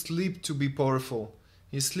have to sleep to be powerful.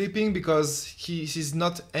 He's sleeping because he's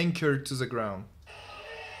not anchored to the ground.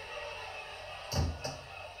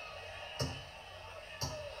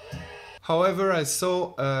 However, I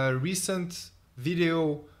saw a recent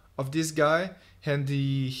video of this guy and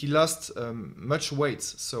he lost much weight,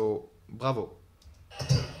 so bravo.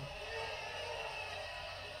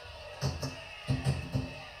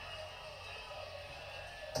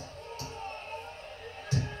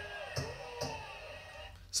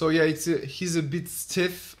 So yeah, he's a bit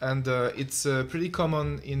stiff, and it's pretty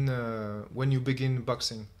common in when you begin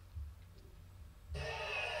boxing.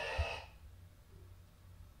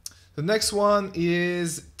 The next one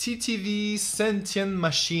is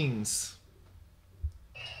TTV.sentienmachines.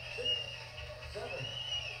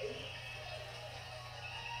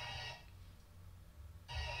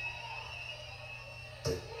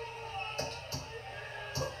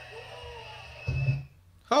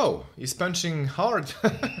 Oh, he's punching hard.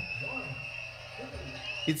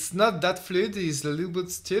 It's not that fluid, he's a little bit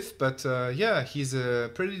stiff, but yeah, he's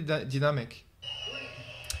pretty dynamic.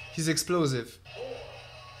 He's explosive.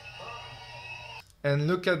 And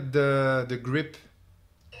look at the grip.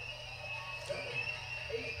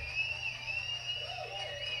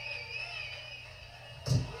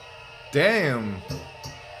 Damn!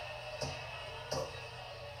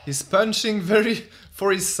 He's punching very,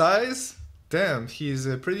 for his size. Damn, he's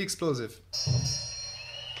pretty explosive.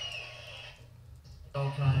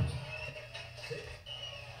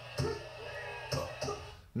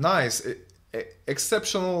 Nice.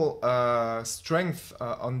 exceptional strength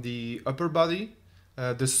on the upper body.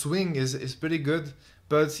 The swing is pretty good,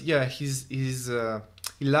 but yeah, he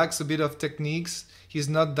lacks a bit of techniques. He's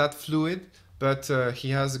not that fluid, but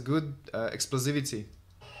he has good explosivity.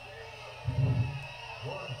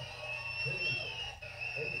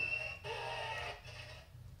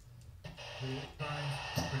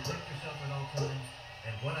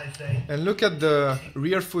 And look at the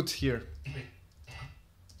rear foot here.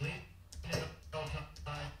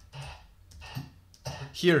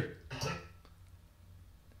 Here.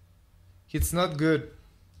 It's not good.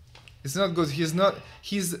 It's not good. He's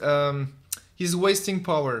wasting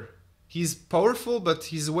power. He's powerful, but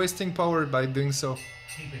he's wasting power by doing so.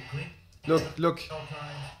 Look.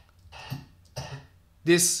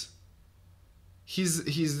 This.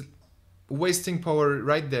 He's wasting power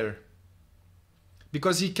right there.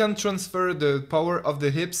 Because he can transfer the power of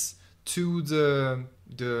the hips to the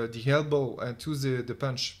elbow and to the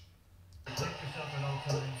punch.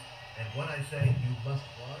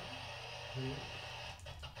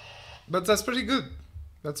 But that's pretty good.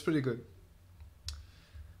 That's pretty good.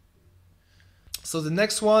 So the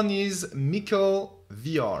next one is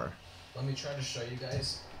mikkelVr. Let me try to show you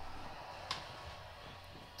guys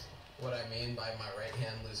what I mean by my right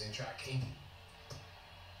hand losing tracking.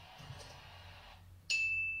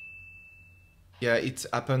 Yeah, it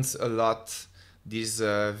happens a lot, this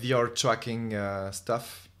VR tracking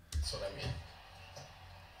stuff. That's what I mean.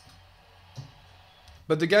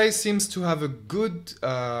 But the guy seems to have a good,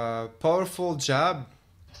 powerful jab.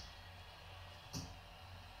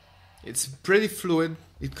 It's pretty fluid.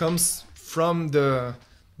 It comes from the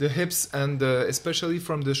hips and especially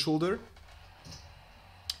from the shoulder.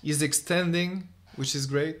 He's extending, which is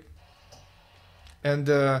great. And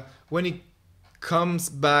when he comes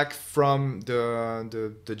back from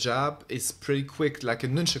the jab, it's pretty quick, like a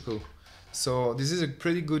nunchaku. So this is a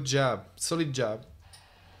pretty good jab, solid jab.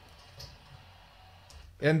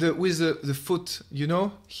 And with the foot, you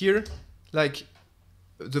know, here, like,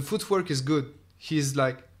 the footwork is good. He's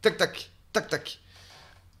like, tak tak, tak tak.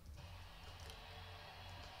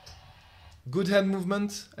 Good hand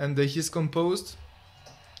movement, and he's composed.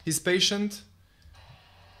 He's patient.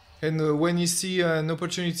 And when you see an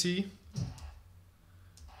opportunity,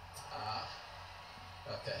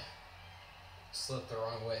 okay. Slipped the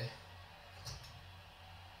wrong way.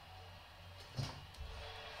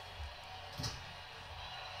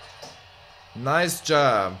 nice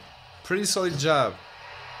jab. Pretty solid jab.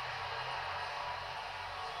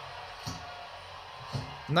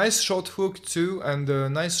 Nice short hook too, and a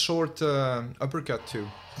nice short uppercut too.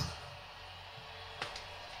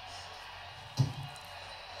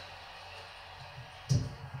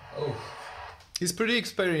 Oh. He's pretty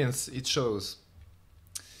experienced, it shows.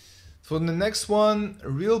 For the next one,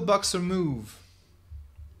 real boxer move.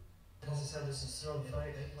 As I said, this is throw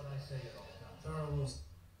fight. There are rules.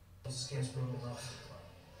 This game's brutal enough.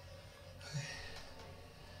 Okay.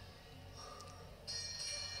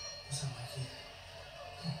 What's up, Mikey?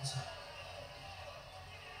 What's up?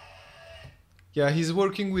 Yeah, he's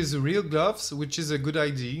working with real gloves, which is a good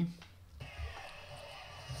idea.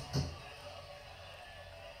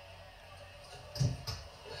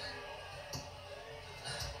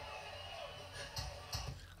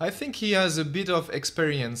 I think he has a bit of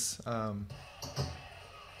experience.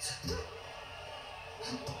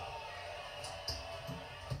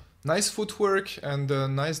 Nice footwork and a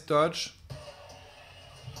nice dodge.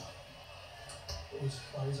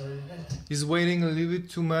 He's waiting a little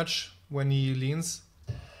bit too much when he leans.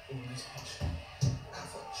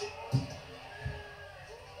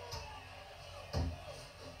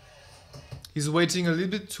 He's waiting a little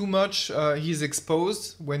bit too much. He's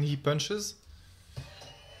exposed when he punches.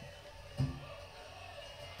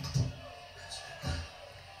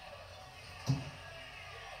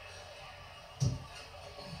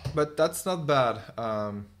 But that's not bad.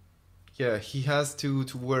 Yeah, he has to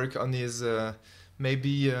work on his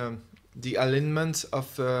maybe the alignment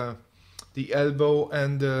of the elbow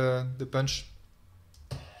and the punch.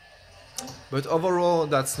 But overall,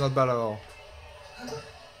 that's not bad at all.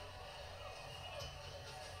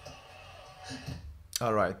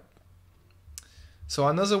 All right. So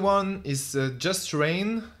another one is just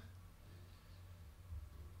rein.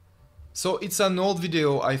 So it's an old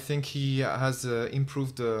video. I think he has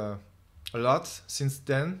improved a lot since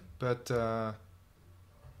then, but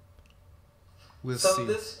we'll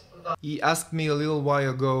see. He asked me a little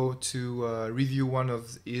while ago to review one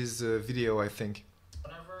of his video, I think.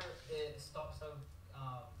 Whenever it stops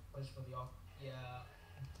push for the off, yeah.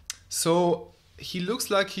 So he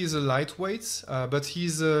looks like he's a lightweight, but he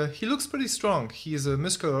looks pretty strong. He's a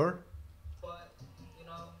muscular. But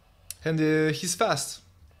And he's fast.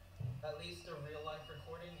 At least the real life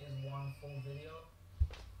recording is one full video.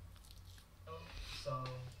 So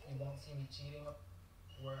you won't see me cheating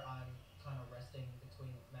where I'm kind of resting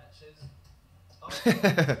between matches.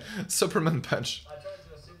 Superman punch. I tried to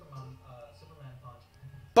do a Superman punch.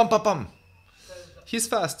 Pum pum pum. He's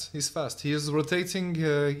fast. He's fast. He is rotating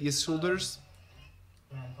his shoulders.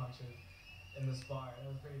 Man punches in this bar. It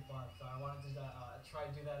was pretty fun. So I wanted to try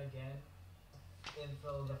to do that again in the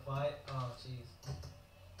middle of the fight. Oh jeez,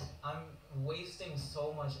 I'm wasting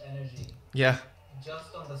so much energy. Yeah.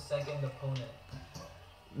 Just on the second opponent.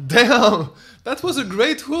 Damn! That was a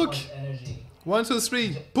great hook. So much energy. 1, 2,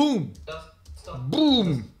 3. Boom. Just on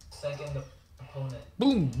Boom. the second opponent.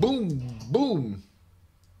 Boom. Boom. Boom.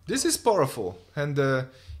 This is powerful, and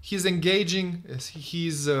he's engaging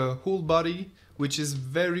his whole body, which is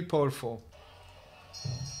very powerful.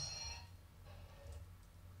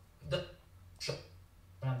 The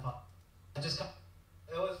man punch.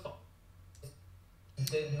 It was fun.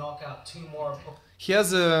 Did knock out 2 more. He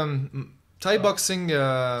has a Thai boxing So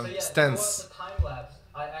yeah, stance. there was a time lapse.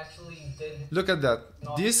 I actually did. Look at that.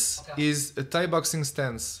 This is a Thai boxing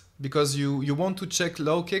stance because you want to check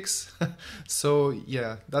low kicks. So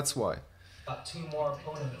yeah, that's why. Got 2 more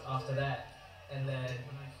opponents after that, and then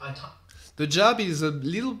The jab is a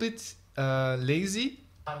little bit lazy,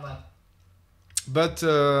 time lapse but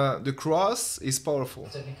the cross is powerful.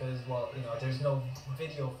 it because, well, you know, there's no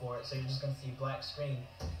video for it, so you're just gonna see black screen,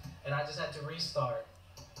 and I just had to restart,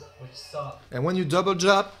 which sucked. And when you double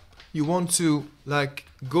jab, you want to like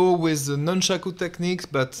go with the nunchaku techniques,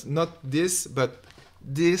 but not this, but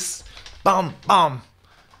this. Bam, bam.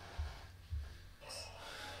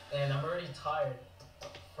 And I'm already tired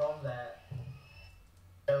from that.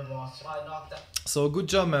 I knocked out. So good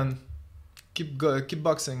job, man. Keep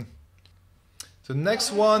boxing. The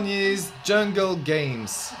next one is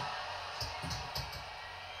junglegamez.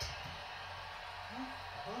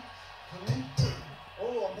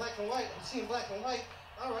 Oh, I'm black and white. I'm seeing black and white.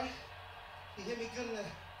 All right. He hit me good in the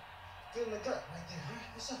gut right there. All right.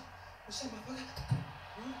 What's up? What's up, motherfucker?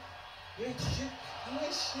 Huh? You ain't shit. You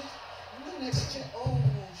ain't shit. I'm the next shit. Oh,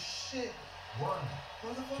 shit. One.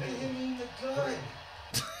 Motherfucker hit me in the gut.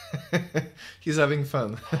 He's having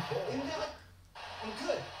fun. I'm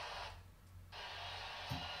good.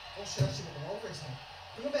 Oh shit, I should have been over his head.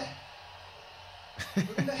 Bring him back. Bring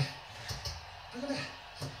him back. Bring him back.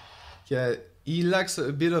 Yeah, he lacks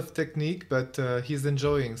a bit of technique, but he's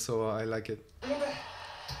enjoying, so I like it. Bring him back.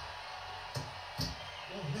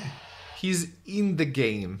 Oh man. He's in the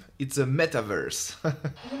game. It's a metaverse. Bring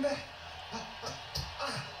him back.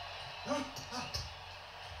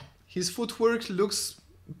 His footwork looks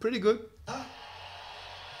pretty good.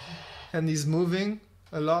 And he's moving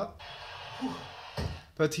a lot.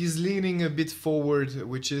 But he's leaning a bit forward,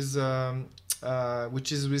 which is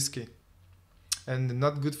risky and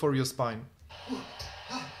not good for your spine.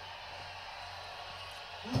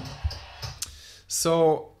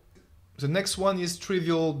 So the next one is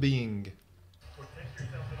trivialBeing.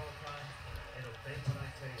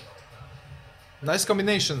 Nice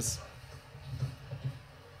combinations.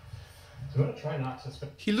 So I'm gonna try not to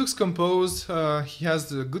spend He looks composed. He has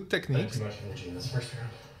the good techniques. too much energy in this first round.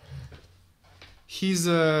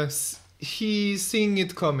 He's seeing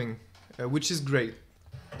it coming, which is great.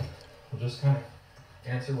 We'll just kind of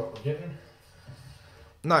answer what we're given.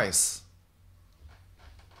 Nice.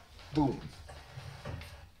 Boom.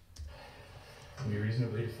 And be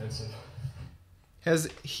reasonably defensive.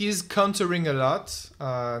 He's countering a lot.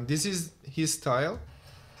 This is his style.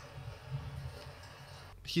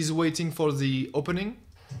 He's waiting for the opening.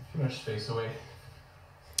 Too much space away.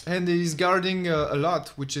 And he's guarding a lot,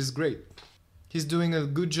 which is great. He's doing a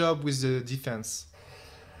good job with the defense.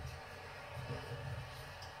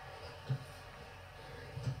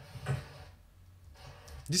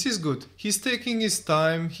 This is good. He's taking his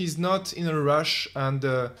time. He's not in a rush, and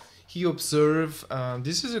he observes.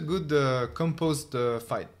 This is a good composed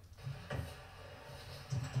fight.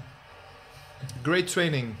 Great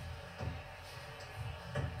training.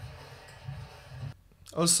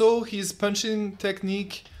 Also, his punching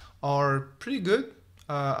technique are pretty good,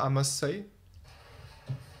 I must say.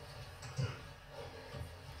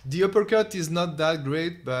 The uppercut is not that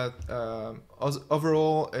great, but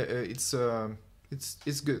overall, it's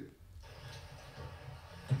good.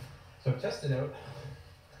 So I've tested out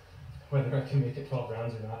whether I can make it 12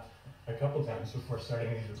 rounds or not a couple times before starting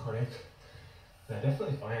these recordings. And I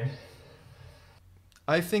definitely find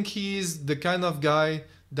I think he's the kind of guy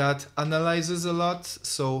that analyzes a lot,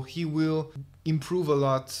 so he will improve a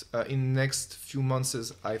lot in the next few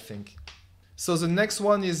months, I think. So the next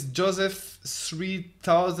one is Joseph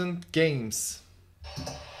 3000 Games.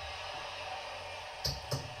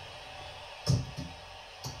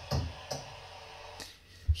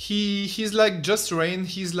 He's like just Rein.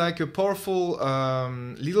 He's like a powerful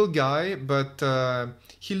little guy, but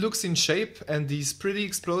he looks in shape and he's pretty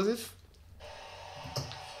explosive.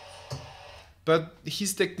 But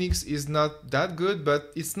his techniques is not that good,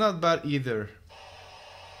 but it's not bad either.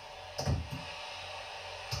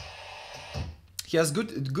 He has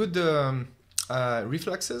good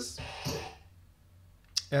reflexes,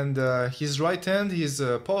 and his right hand is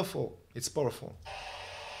powerful. It's powerful.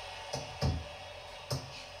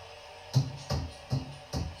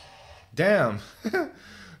 Damn.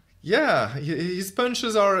 Yeah, his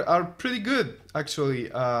punches are pretty good actually,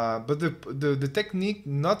 but the technique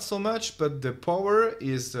not so much, but the power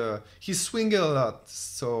is he's swinging a lot.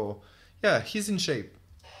 So yeah, he's in shape.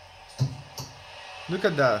 Look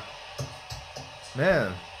at that,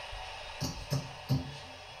 man.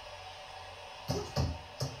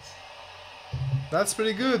 That's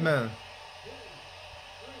pretty good, man.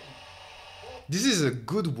 This is a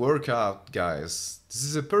good workout, guys. This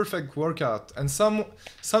is a perfect workout, and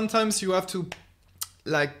sometimes you have to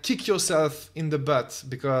like kick yourself in the butt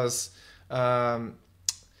because when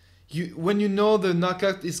you know the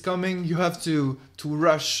knockout is coming, you have to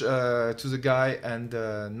rush to the guy and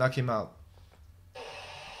knock him out.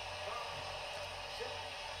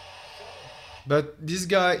 But this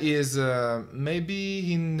guy is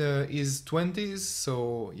maybe in his 20s,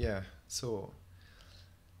 so yeah, so.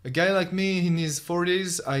 A guy like me in his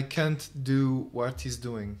 40s, I can't do what he's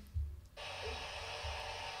doing.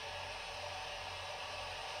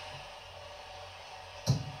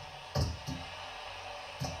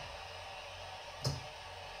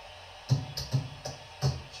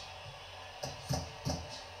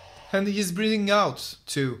 And he's breathing out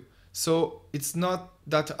too. So it's not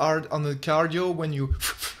that hard on the cardio when you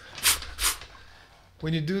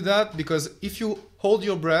do that, because if you hold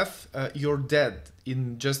your breath, you're dead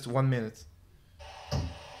in just 1 minute.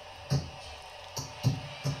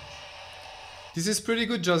 This is pretty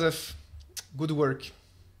good, Joseph. Good work.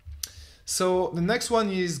 So the next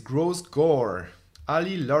one is Gross Gore,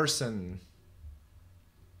 Ali Larson.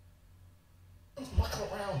 Muck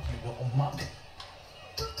around, you little muck.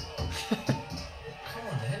 Come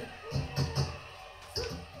on, man.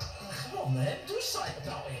 Come on, man. Do something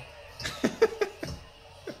about it.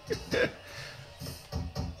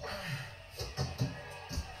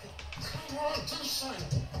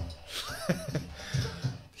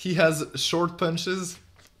 He has short punches.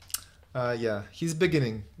 Yeah, he's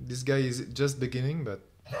beginning. This guy is just beginning, but...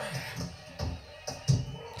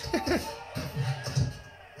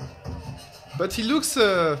 But he looks,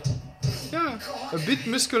 yeah, a bit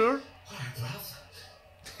muscular.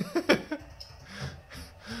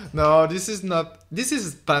 No, this is not... This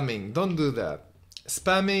is spamming. Don't do that.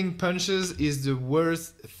 Spamming punches is the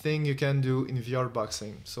worst thing you can do in VR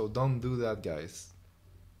boxing. So don't do that, guys.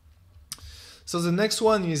 So the next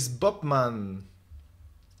one is Bopman.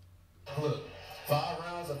 Look, 5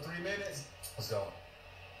 rounds of 3 minutes. Let's go.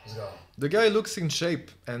 Let's go. The guy looks in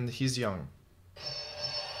shape and he's young.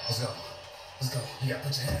 Let's go. Let's go. You gotta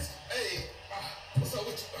put your hands. Hey, what's up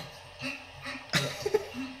with you?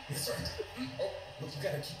 Yes, sir. Oh, look, you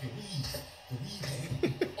gotta keep your weave. The weave,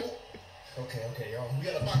 baby. Oh, okay, y'all. We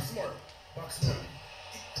gotta box smart. Box smart.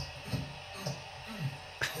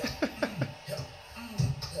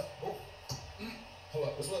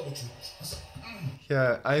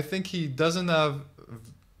 Yeah, I think he doesn't have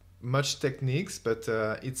much techniques, but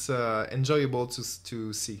it's enjoyable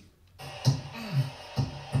to see.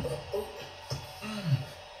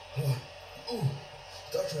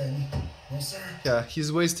 Yeah,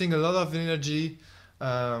 he's wasting a lot of energy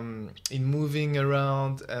in moving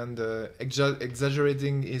around and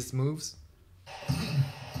exaggerating his moves.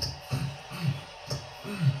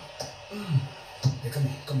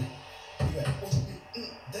 Come here.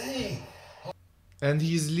 Dang. And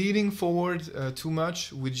he's leaning forward too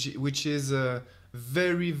much, which is a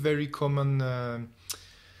very common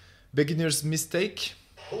beginner's mistake.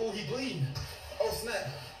 Oh, he bleeding. Oh, snap.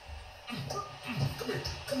 Come here.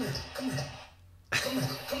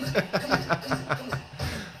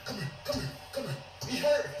 He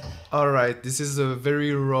hurt. Alright, this is a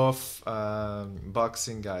very rough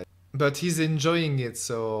boxing guy. But he's enjoying it,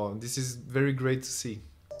 so this is very great to see.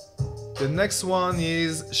 The next one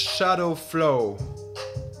is Shadow Flow.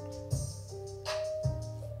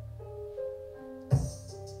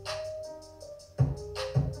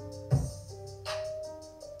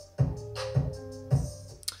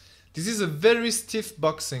 This is a very stiff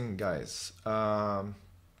boxing, guys.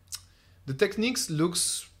 The The techniques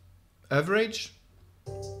looks average.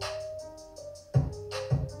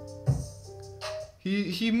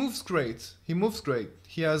 He moves great. He moves great.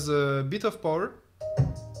 He has a bit of power.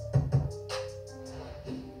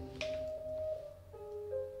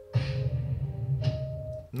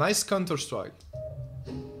 Nice counter strike.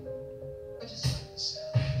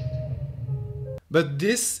 But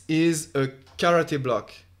this is a karate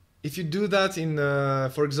block. If you do that in,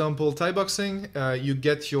 for example, Thai boxing, you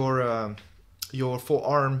get your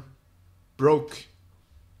forearm broke.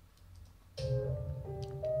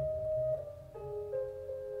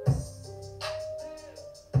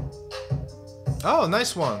 Oh,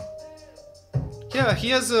 nice one. Yeah, he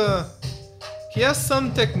has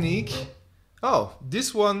some technique. Oh,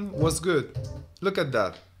 this one was good. Look at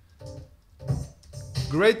that.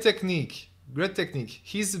 Great technique. Great technique.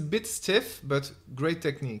 He's a bit stiff, but great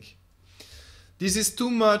technique. This is too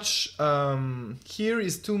much, here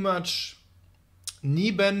is too much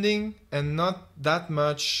knee bending and not that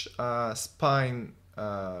much spine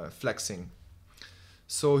flexing.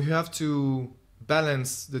 So you have to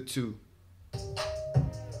balance the two.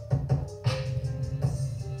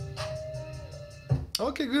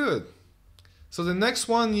 Okay, good. So the next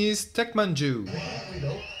one is Tekmanju. You had me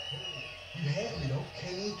though. You had me though.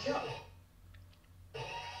 Can't even count.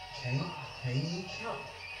 Can't even count.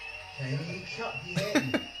 Can't even count. He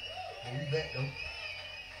had me. We'll be back though.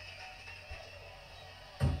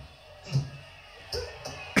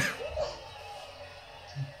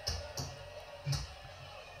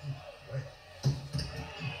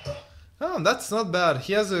 Oh, that's not bad.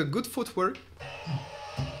 He has a good footwork.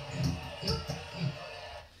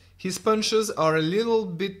 His punches are a little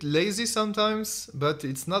bit lazy sometimes, but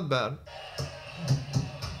it's not bad.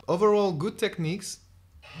 Overall, good techniques.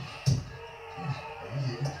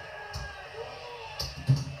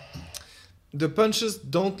 The punches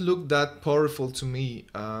don't look that powerful to me,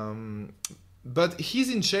 but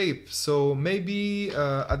he's in shape, so maybe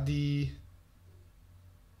at the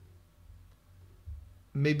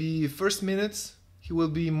first minutes he will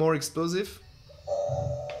be more explosive.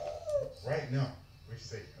 Right now, we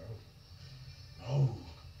say no,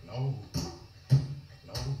 no, no,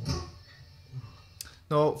 no.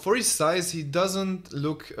 No, for his size, he doesn't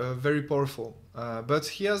look very powerful, but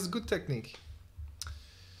he has good technique.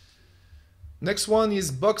 Next one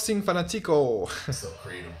is Boxing Fanatico. So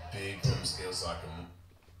create a big room scale so I can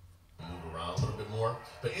move around a little bit more.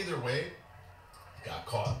 But either way, got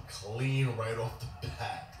caught clean right off the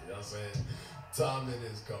bat. You know what I'm saying? Timing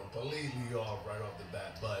is completely off right off the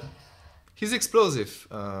bat, but he's explosive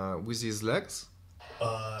with his legs.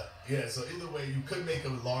 Yeah, so either way, you could make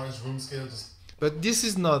a large room scale. But this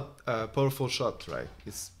is not a powerful shot, right?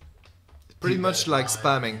 It's pretty much like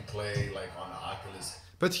spamming. Play like on the Oculus.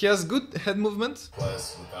 But he has good head movement.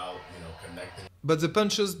 Plus, without connecting. But the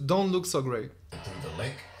punches don't look so great. Through the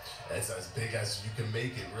link, it's as big as you can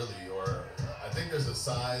make it, really. Or I think there's a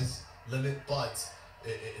size limit, but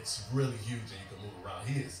it's really huge and you can move around.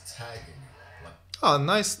 He is tagging you. Oh,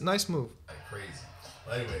 nice move. Like crazy.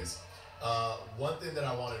 But anyways, one thing that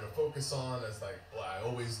I wanted to focus on is like what I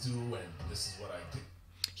always do, and this is what I do.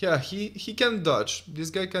 Yeah, he can dodge.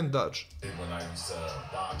 This guy can dodge. When I used to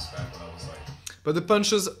box back when I was like. But the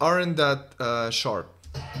punches aren't that sharp.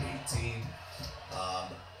 18.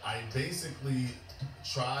 I basically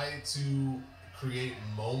try to create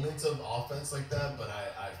moments of offense like that, but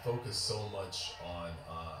I focus so much on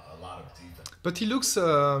a lot of defense. But he looks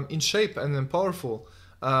in shape and powerful.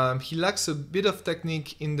 He lacks a bit of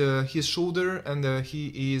technique in his shoulder and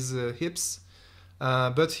his hips,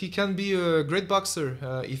 but he can be a great boxer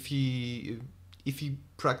if he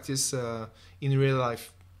practice in real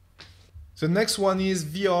life. The next one is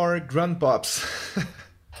VR Grandpops.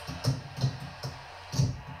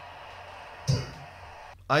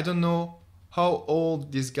 I don't know how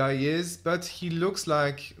old this guy is, but he looks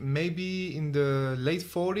like maybe in the late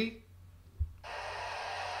 40s.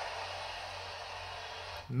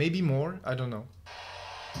 Maybe more, I don't know.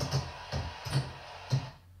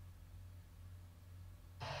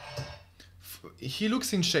 He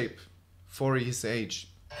looks in shape for his age.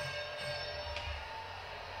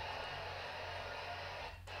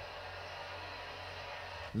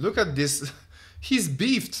 Look at this. He's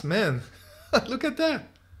beefed, man. Look at that.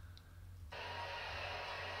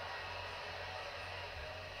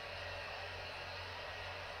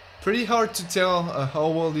 Pretty hard to tell how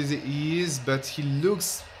old he is, but he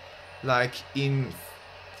looks like in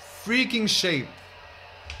freaking shape.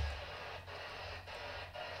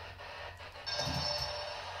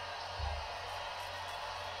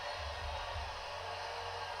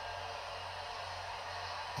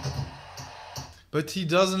 But he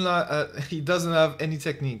doesn't have any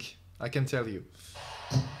technique, I can tell you.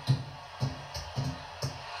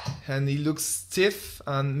 And he looks stiff,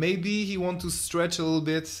 and maybe he wants to stretch a little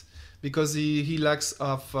bit because he lacks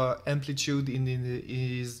of amplitude in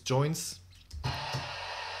his joints.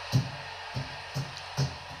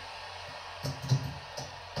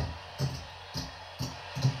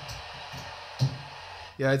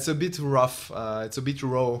 Yeah, it's a bit rough, it's a bit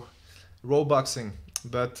raw boxing.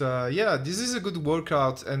 But yeah, this is a good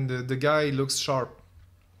workout, and the guy looks sharp.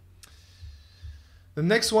 The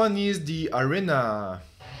next one is the arena.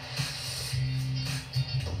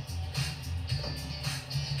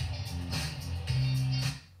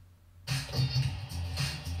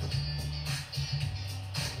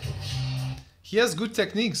 He has good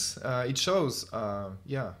techniques, it shows,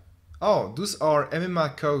 yeah. Oh, those are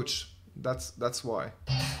MMA coach, that's why.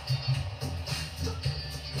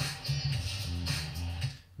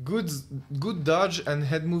 Good dodge and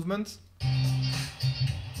head movement.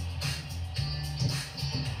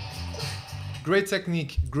 Great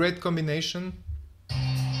technique, great combination.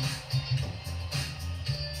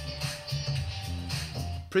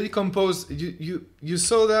 Pretty composed. You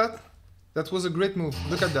saw that? That was a great move.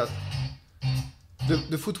 Look at that.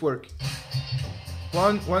 The footwork.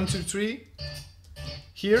 1, 2, 3.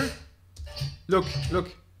 Here. Look.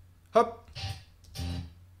 Hop.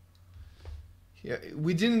 Yeah,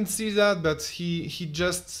 we didn't see that, but he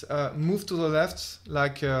just moved to the left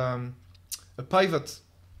like a pivot.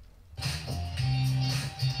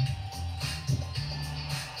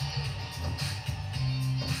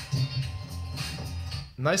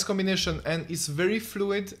 Nice combination, and it's very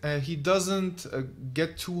fluid. He doesn't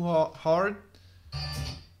get too hard.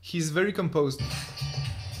 He's very composed.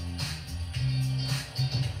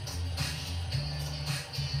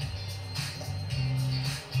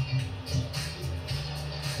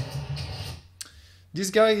 This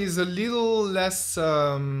guy is a little less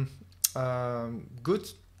good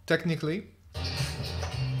technically,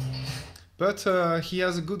 but he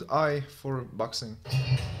has a good eye for boxing.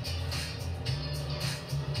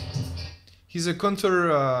 He's a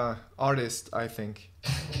counter artist, I think.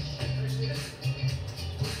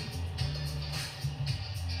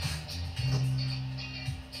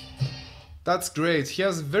 That's great. He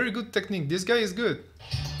has very good technique. This guy is good.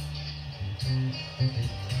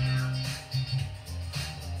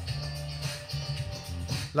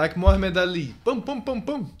 Like Muhammad Ali. Boom, boom, boom,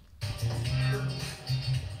 boom.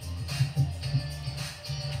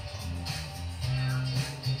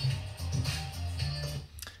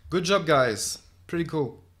 Good job, guys. Pretty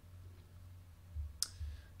cool.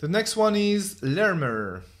 The next one is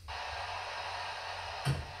Lermer.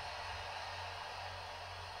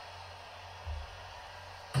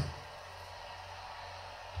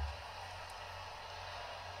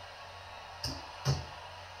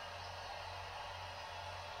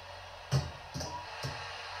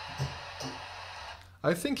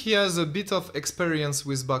 I think he has a bit of experience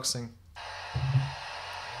with boxing.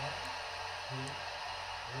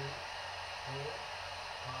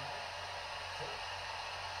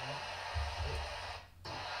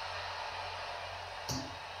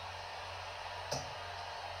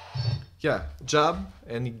 Yeah, jab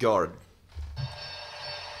and guard.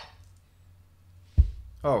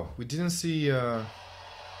 Oh, we didn't see...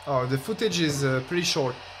 Oh, the footage is pretty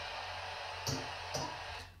short.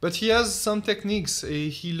 But he has some techniques.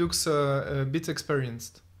 He looks a bit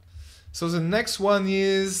experienced. So the next one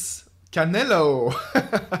is Canelo.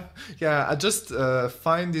 Yeah, I just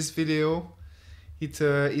find this video. It's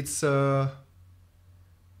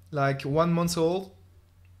like 1 month old.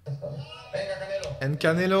 And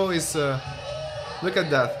Canelo is... look at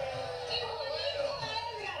that.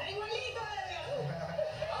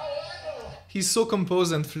 He's so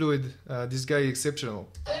composed and fluid. This guy is exceptional.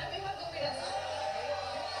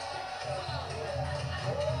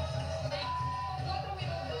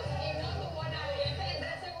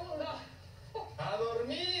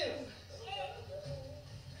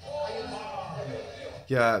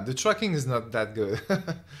 Yeah, the tracking is not that good.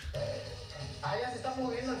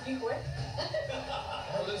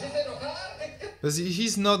 But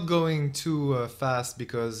he's not going too fast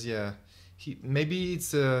because, yeah, maybe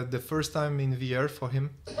it's the first time in VR for him.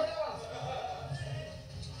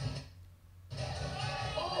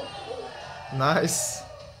 Nice.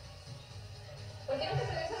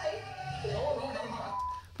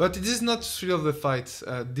 But it is not thrill of the fight.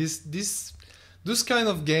 Those kind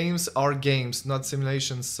of games are games, not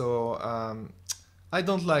simulations, so I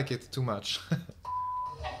don't like it too much.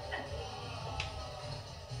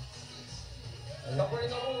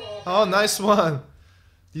 Oh, nice one!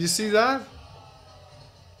 Do you see that?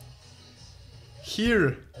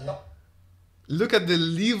 Here, look at the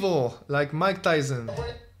level, like Mike Tyson.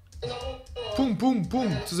 Boom, boom,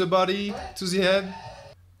 boom, to the body, to the head.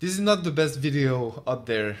 This is not the best video out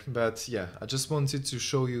there, but yeah, I just wanted to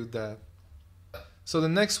show you that. So the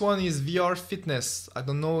next one is VR fitness. I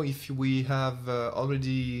don't know if we have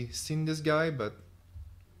already seen this guy, but...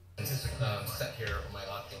 This is set here on my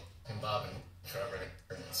lap in Bob and Trevor.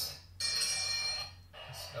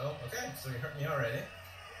 Oh, okay, so you hurt me already.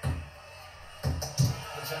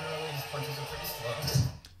 But generally his punches are pretty slow.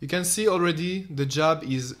 You can see already the jab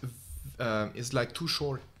is like too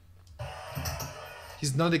short.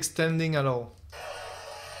 He's not extending at all.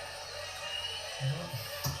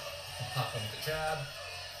 Pop him with the jab.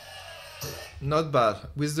 Not bad.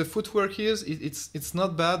 With the footwork here, it's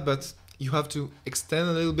not bad, but you have to extend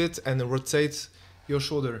a little bit and rotate your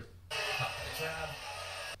shoulder. Pop with the jab.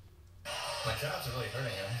 My jabs are really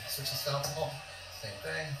hurting him. Switch to southpaw. Same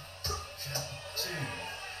thing. Jab, 2.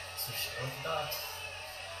 Switch to orthodox.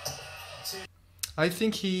 2. I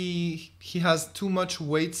think he has too much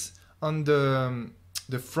weight on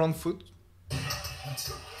the front foot. 1,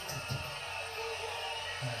 2.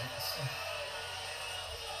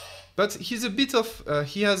 But he's a bit of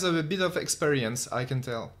he has a bit of experience, I can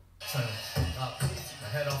tell. Trying to keep my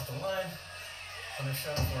head off the line. Finish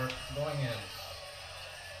up or going in.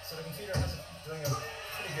 So the computer has doing a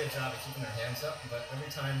pretty good job of keeping their hands up, but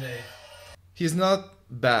every time they... He's not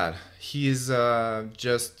bad. He is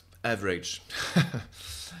just average.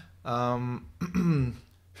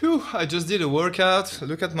 Phew, I just did a workout.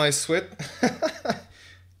 Look at my sweat.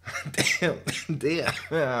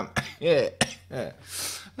 Damn. Yeah.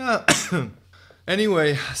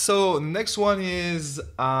 Anyway, so next one is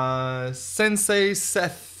Sensei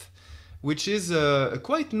Seth, which is a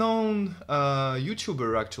quite known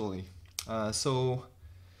YouTuber actually. So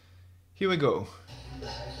here we go. Why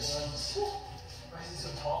is he so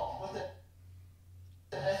tall? What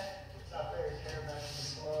the heck? It's not very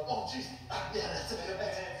charismatic. Oh, jeez. Yeah,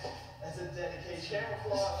 that's a dedication.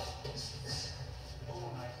 Camouflage.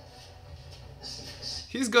 Oh, nice.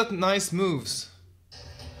 He's got nice moves.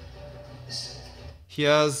 He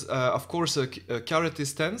has, of course, a karate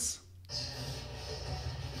stance.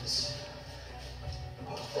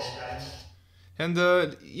 And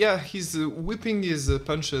yeah, he's whipping his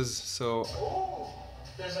punches, so... Oh,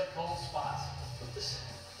 there's like cold spots.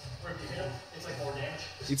 Where if you hit him, it's like more damage.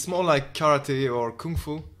 It's more like karate or kung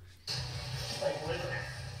fu. Like with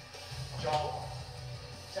jaw,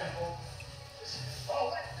 temple.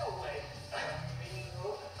 Oh, no way.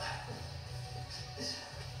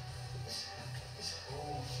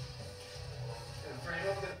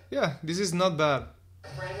 Yeah, this is not bad.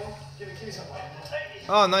 Give a case of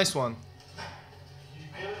Oh, nice one.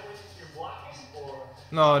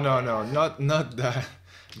 No, not that.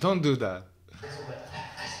 Don't do that.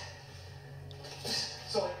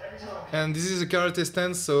 And this is a karate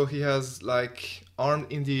stance, so he has like arm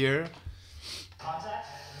in the air. Contact?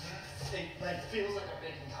 It like feels like I'm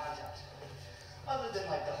making contact. Other than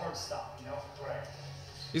like the hard stop, you know? Right.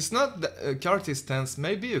 It's not a karate stance,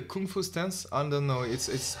 maybe a kung fu stance. I don't know.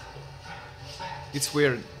 It's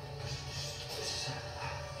weird.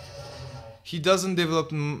 He doesn't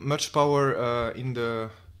develop much power in the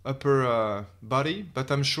upper body,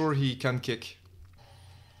 but I'm sure he can kick.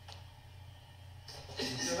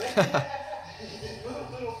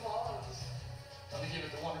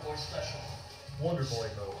 Wonder Boy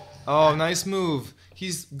mode. Oh, nice move.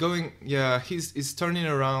 He's going, yeah, he's turning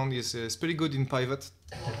around. He's pretty good in pivot.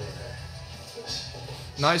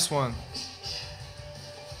 Nice one.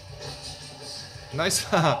 Nice.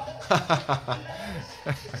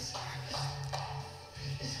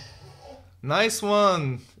 Nice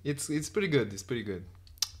one. It's pretty good. It's pretty good.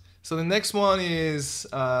 So the next one is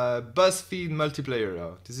BuzzFeed multiplayer.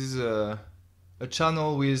 Oh, this is a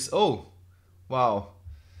channel with, oh, wow,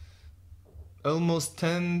 almost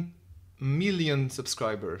 10 million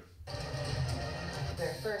subscribers.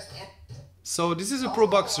 So this is a pro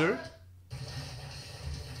boxer.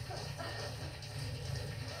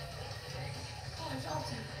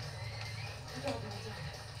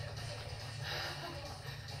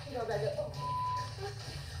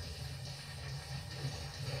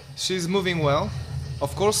 She's moving well.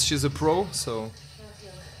 Of course, she's a pro, so...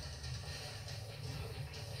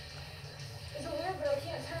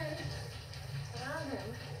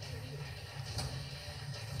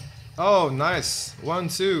 Oh, nice. 1,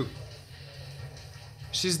 2.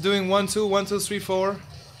 She's doing 1, 2, 1, 2, 3, 4.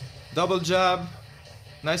 Double jab.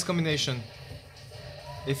 Nice combination.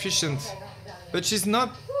 Efficient. But she's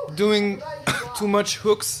not doing too much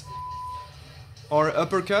hooks or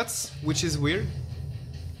uppercuts, which is weird.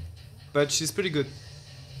 but she's pretty good.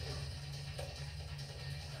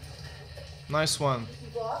 Nice one.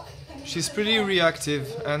 She's pretty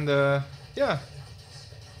reactive and yeah,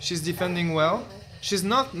 she's defending well. She's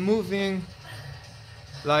not moving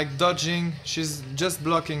like dodging, she's just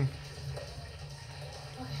blocking.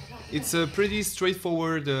 It's a pretty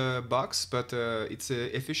straightforward box, but it's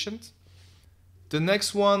efficient. The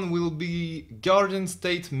next one will be Garden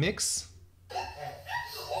State Mix.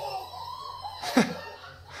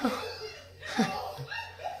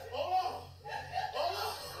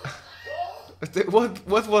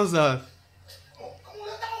 What was that?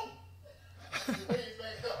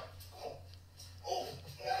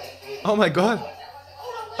 Oh my god.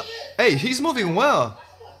 Hey, he's moving well.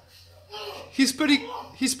 He's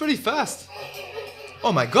pretty fast.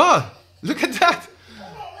 Oh my god. Look at that.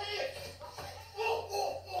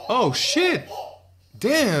 Oh shit.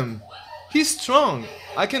 Damn. He's strong.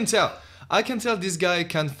 I can tell. I can tell this guy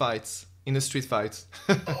can fight in a street fight.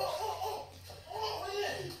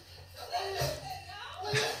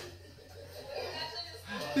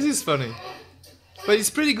 This is funny. But he's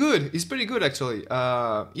pretty good. He's pretty good actually.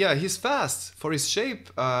 Yeah, he's fast for his shape.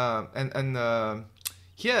 Yeah,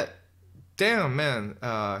 damn man.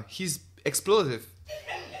 He's explosive.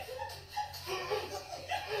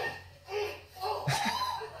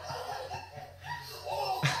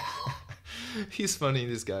 He's funny,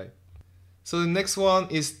 this guy. So the next one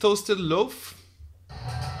is Toasted Loaf.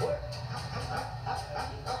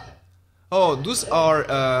 Oh, those are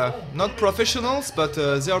not professionals, but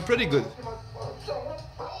they are pretty good.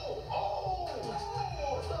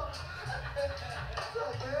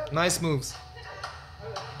 Nice moves.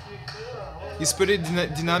 He's pretty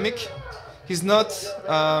dynamic. He's not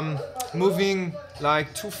moving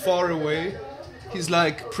like too far away. He's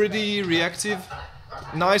like pretty reactive.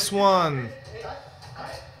 Nice one.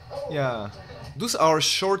 Yeah. Those are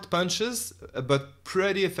short punches, but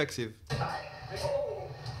pretty effective.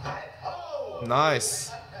 Nice.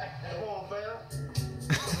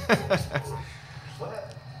 I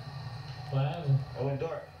went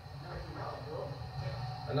dark.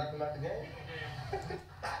 I knocked him out the game.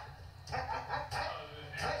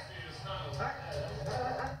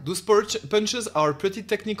 Those punches are pretty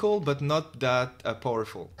technical, but not that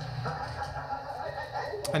powerful.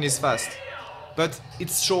 And he's fast. But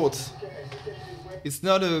it's short. It's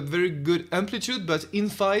not a very good amplitude, but in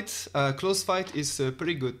fight, close fight is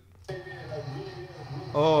pretty good.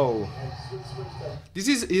 Oh. This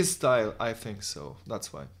is his style, I think, so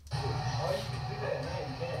that's why.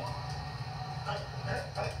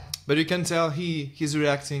 But you can tell he's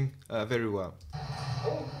reacting very well.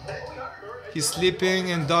 He's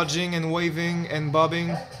slipping and dodging and waving and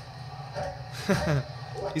bobbing.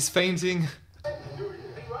 He's fainting.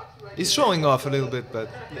 He's showing off a little bit, but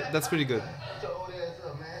that's pretty good.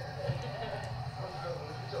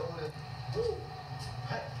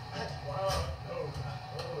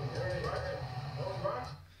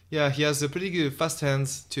 Yeah, he has a pretty good fast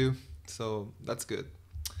hands too, so that's good.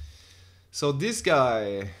 So this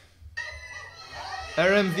guy,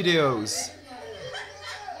 RM videos.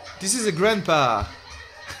 This is a grandpa.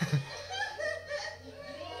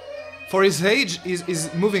 For his age, is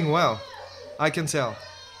moving well. I can tell.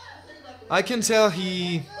 I can tell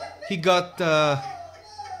he got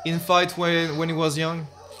in fight when he was young.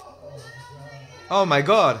 Oh my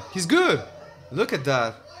god, he's good. Look at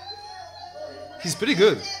that. He's pretty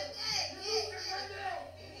good.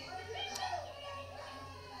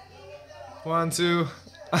 One, two.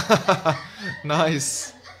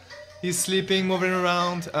 Nice. He's sleeping, moving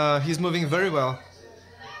around. He's moving very well.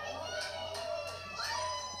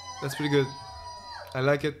 That's pretty good. I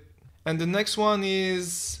like it. And the next one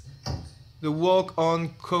is the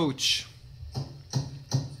walk-on coach.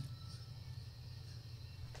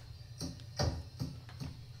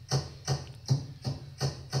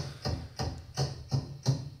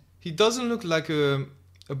 He doesn't look like a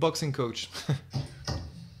boxing coach.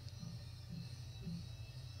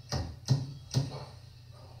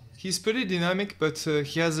 He's pretty dynamic, but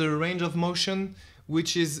he has a range of motion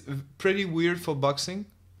which is pretty weird for boxing.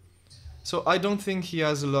 So I don't think he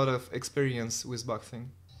has a lot of experience with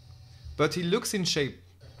boxing. But he looks in shape.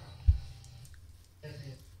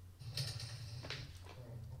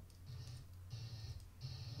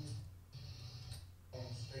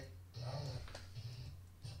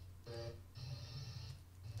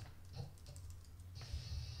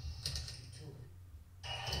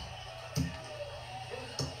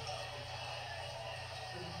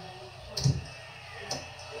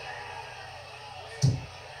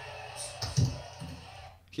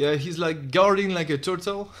 Yeah, he's like guarding like a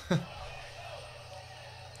turtle.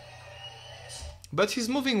 But he's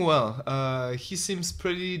moving well. He seems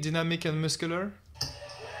pretty dynamic and muscular.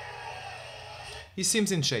 He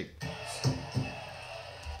seems in shape.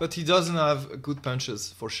 But he doesn't have good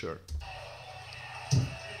punches, for sure.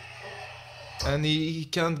 And he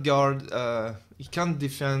can't guard, he can't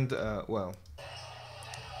defend well.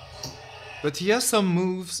 But he has some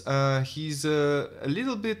moves. He's a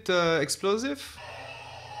little bit explosive.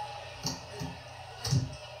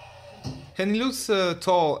 And he looks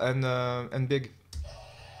tall and big.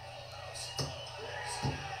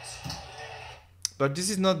 But this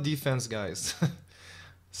is not defense, guys.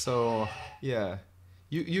 So yeah,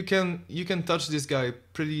 you can touch this guy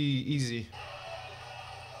pretty easy.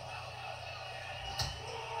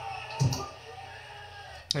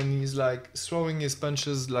 And he's like throwing his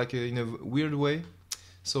punches like in a weird way,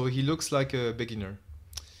 so he looks like a beginner.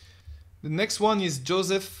 The next one is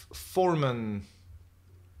Joseph Foreman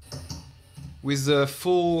with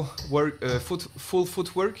full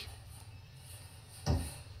footwork.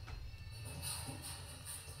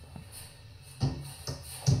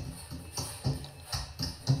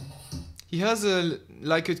 He has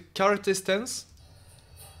like a karate stance.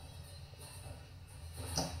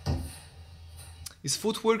 His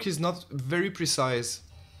footwork is not very precise.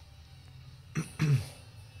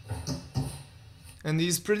 And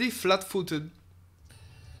he's pretty flat-footed,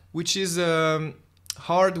 which is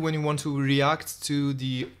hard when you want to react to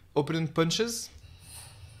the opponent punches.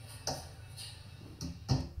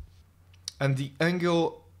 And the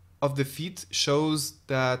angle of the feet shows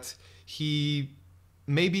that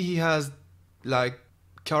maybe he has like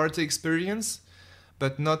karate experience,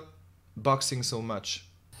 but not boxing so much.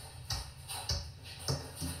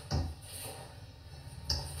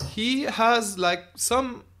 He has like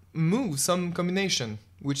some moves, some combination,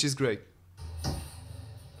 which is great.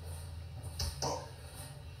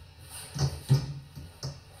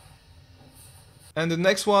 And the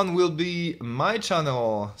next one will be my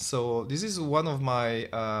channel. So this is one of my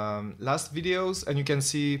last videos, and you can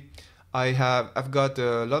see I've got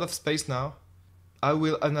a lot of space now. I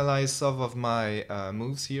will analyze some of my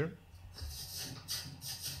moves here.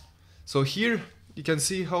 So here you can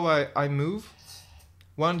see how I move.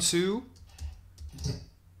 1, 2,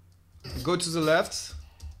 go to the left.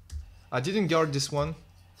 I didn't guard this one.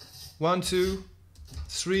 1, 2,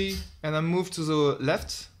 3, and I move to the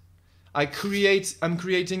left. I'm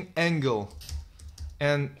creating angle,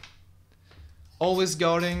 and always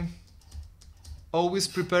guarding, always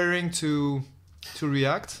preparing to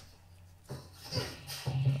react.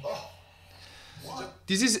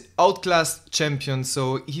 This is outclassed champion,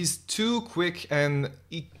 so he's too quick, and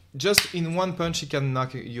just in one punch he can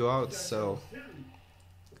knock you out. So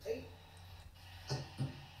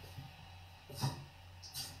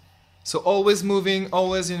always moving,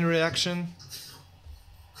 always in reaction.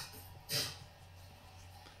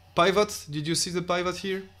 Pivot, did you see the pivot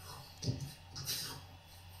here?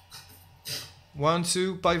 1,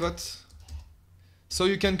 2, pivot. So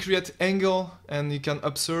you can create angle, and you can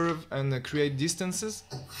observe and create distances.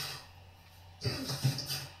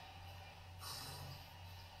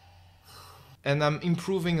 And I'm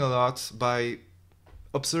improving a lot by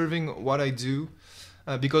observing what I do,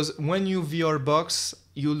 because when you VR box,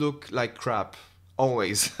 you look like crap.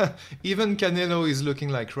 Always. Even Canelo is looking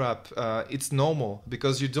like crap. It's normal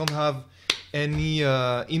because you don't have any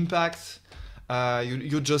impact.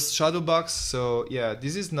 You just shadow box. So yeah,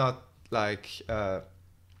 this is not like a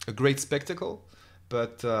great spectacle,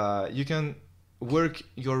 but you can work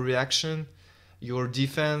your reaction, your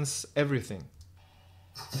defense, everything.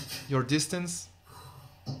 Your distance.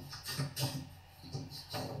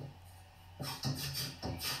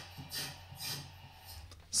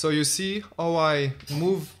 So you see how I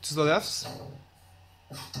move to the left.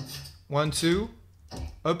 1, 2,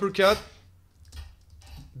 uppercut,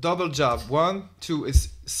 double jab. 1, 2.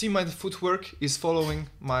 See, my footwork is following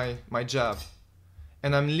my jab,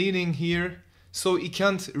 and I'm leaning here, so he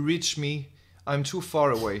can't reach me. I'm too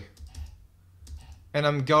far away, and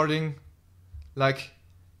I'm guarding. Like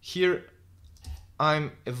here,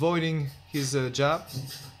 I'm avoiding his jab.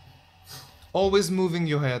 Always moving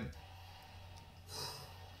your head.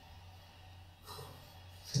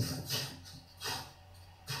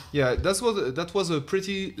 Yeah, that was a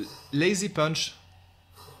pretty lazy punch.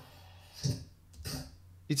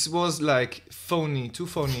 It was like phony, too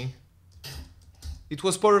phony. It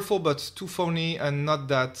was powerful, but too phony and not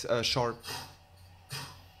that sharp.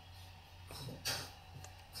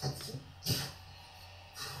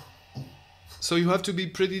 So you have to be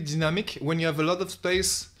pretty dynamic. When you have a lot of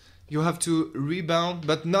space, you have to rebound,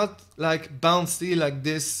 but not like bouncy like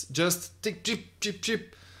this. Just tick, chip, chip,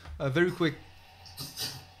 chip, very quick.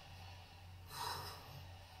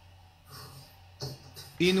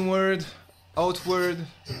 inward, outward.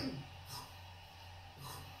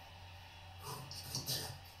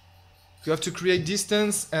 You have to create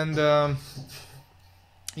distance, and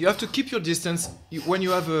you have to keep your distance when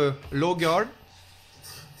you have a low guard.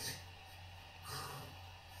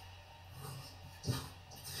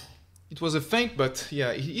 It was a feint, but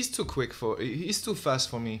yeah, he's too quick he's too fast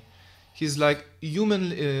for me. He's like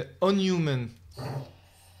unhuman.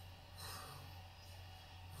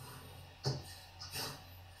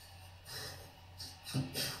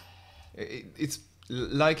 It's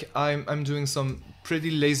like I'm doing some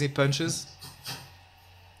pretty lazy punches.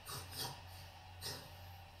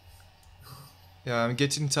 Yeah, I'm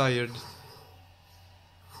getting tired.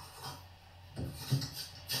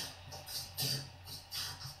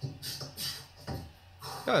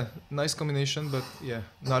 Yeah, nice combination, but yeah,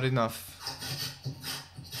 not enough.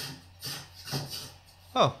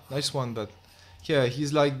 Oh, nice one, but yeah,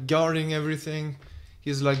 he's like guarding everything.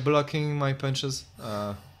 He's like blocking my punches.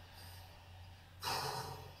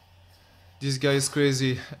 This guy is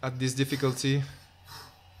crazy at this difficulty.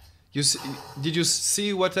 Did you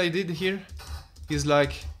see what I did here? He's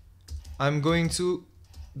like, I'm going to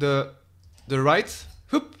the right,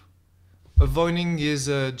 whoop, avoiding his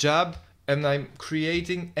jab, and I'm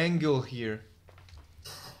creating angle here.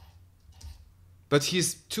 But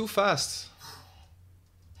he's too fast.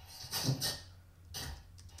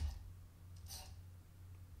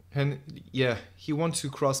 And yeah, he wants to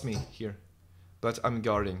cross me here, but I'm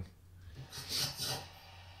guarding.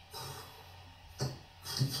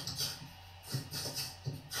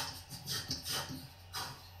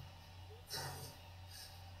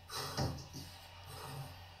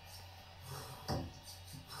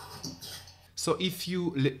 So if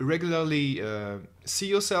you regularly see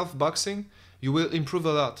yourself boxing, you will improve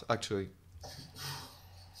a lot, actually.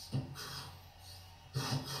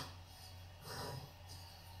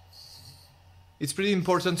 It's pretty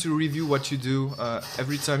important to review what you do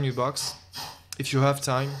every time you box, if you have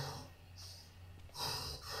time.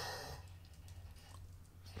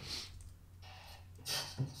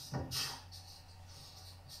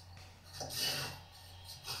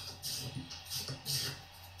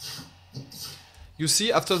 You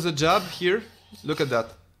see, after the jab here, look at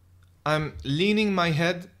that. I'm leaning my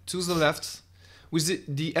head to the left. With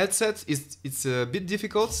the headset, it's a bit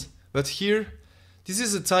difficult, but here, this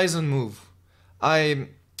is a Tyson move. I'm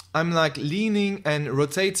like leaning and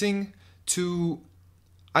rotating to...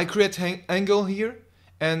 I create angle here,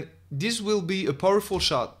 and this will be a powerful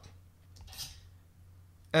shot.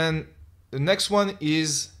 And the next one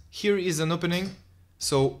is, here is an opening,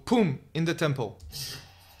 so boom, in the temple.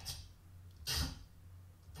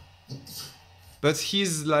 But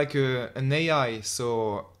he's like an AI,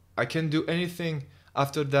 so I can do anything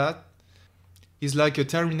after that. He's like a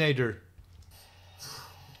Terminator.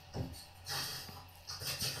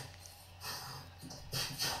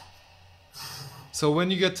 So when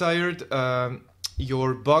you get tired,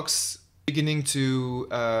 your box beginning to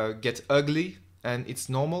get ugly, and it's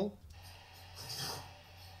normal.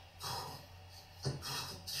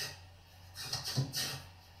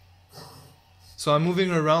 So I'm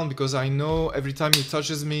moving around because I know every time he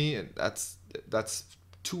touches me, that's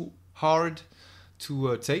too hard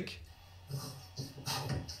to take.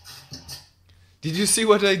 Did you see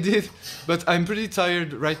what I did? But I'm pretty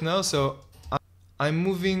tired right now, so I'm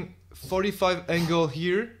moving 45 angle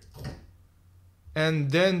here, and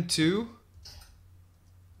then 2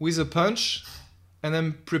 with a punch, and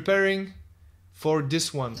I'm preparing for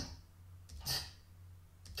this one.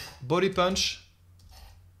 Body punch.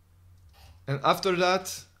 And after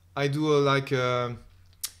that, I do like a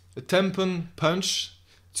tampon punch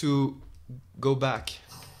to go back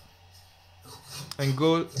and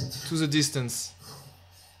go to the distance.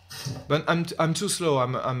 But I'm too slow.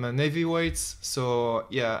 I'm an heavyweight, so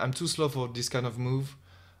yeah, I'm too slow for this kind of move,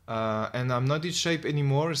 and I'm not in shape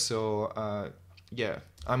anymore. So yeah,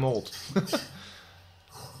 I'm old.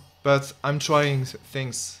 But I'm trying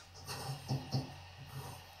things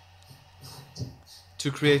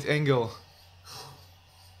to create angle.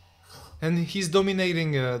 And he's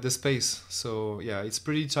dominating the space, so yeah, it's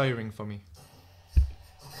pretty tiring for me.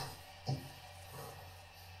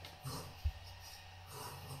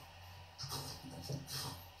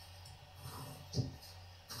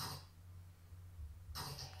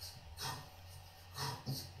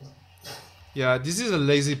 Yeah, this is a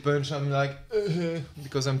lazy punch. I'm like,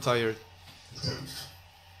 because I'm tired.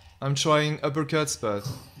 I'm trying uppercuts, but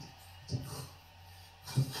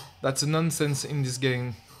that's a nonsense in this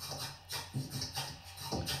game.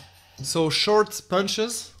 So short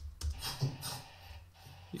punches,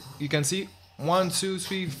 you can see 1, 2,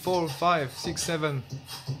 3, 4, 5, 6, 7.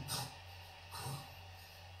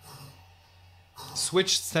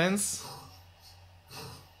 switch stance.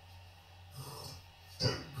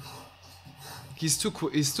 He's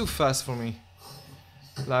too fast for me.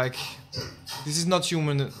 Like, this is not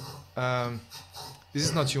human. This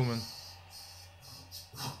is not human.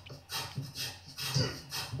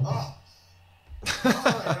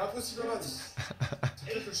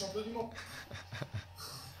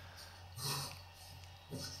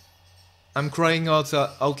 I'm crying out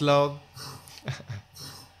loud,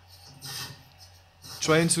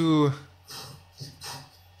 trying to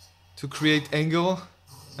create angle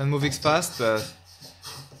and moving fast, but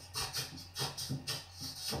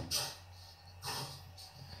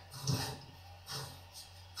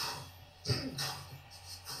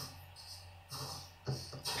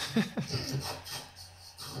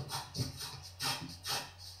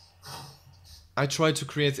I try to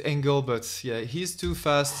create angle, but yeah, he's too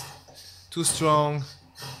fast, too strong.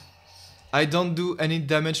 I don't do any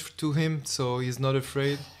damage to him, so he's not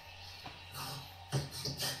afraid.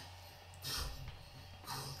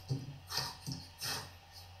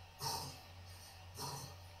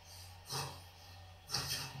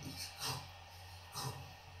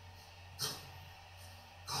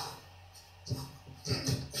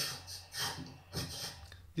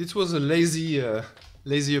 It was a lazy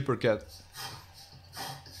uppercut.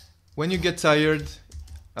 When you get tired,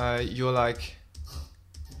 you're like,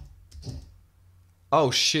 oh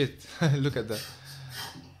shit, look at that.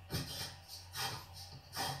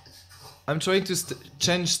 I'm trying to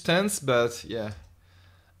change stance, but yeah,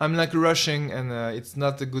 I'm like rushing, and it's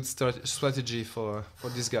not a good strategy for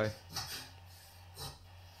this guy.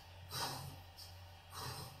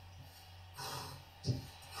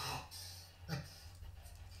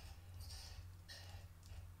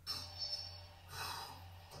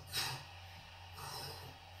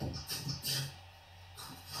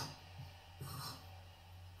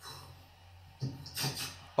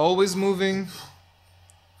 Always moving.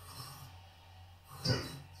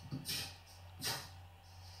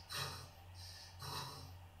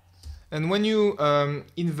 And when you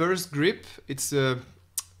inverse grip, it's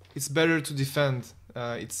better to defend.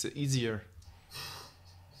 It's easier.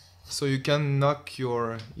 So you can't knock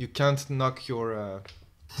your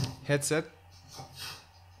headset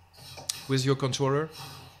with your controller.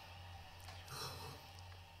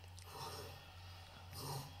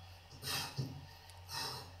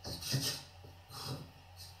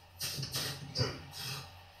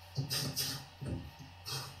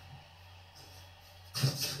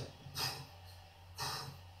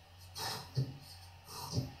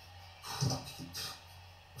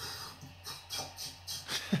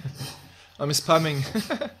 I'm spamming.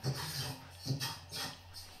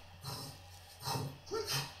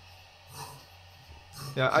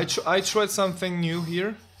 Yeah, I tried something new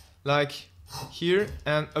here, like here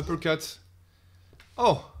and uppercut.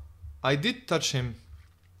 Oh, I did touch him.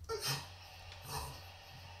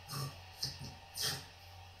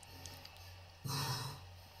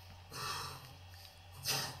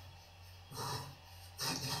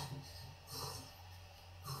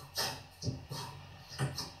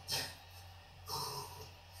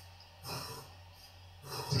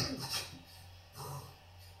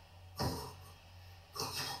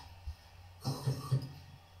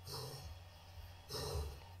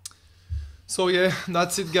 So yeah,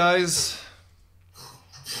 that's it, guys.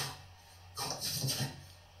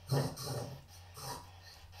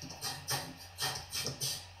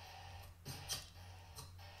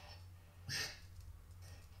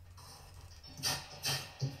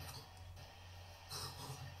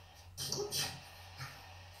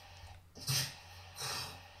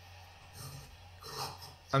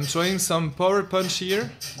 I'm trying some power punch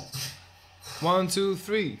here. 1, 2,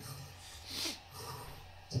 3.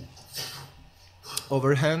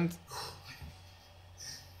 Overhand.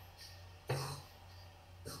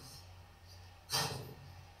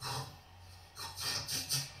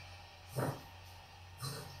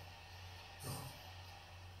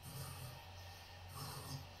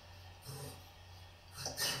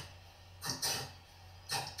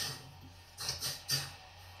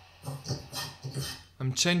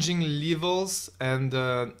 I'm changing levels, and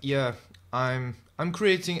yeah, I'm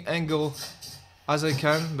creating angle as I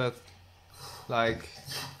can, but like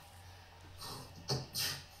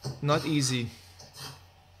not easy.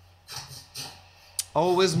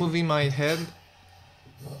 Always moving my head,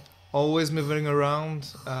 always moving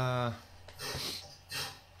around. I'm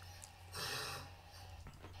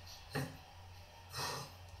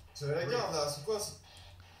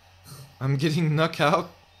getting knocked out.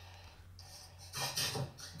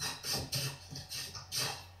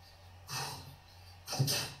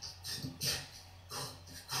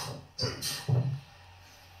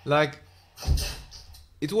 Like,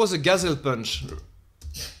 it was a gazelle punch,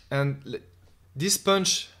 and this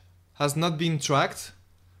punch has not been tracked,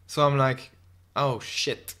 so I'm like, oh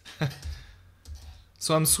shit.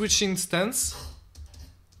 So I'm switching stance,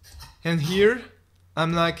 and here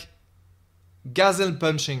I'm like gazelle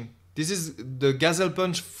punching. This is the gazelle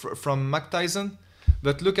punch from Mike Tyson,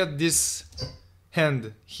 but look at this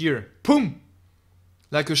hand here, boom,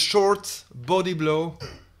 like a short body blow,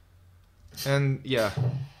 and yeah.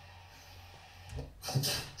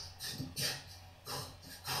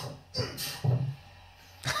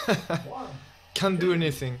 Can't do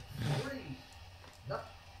anything.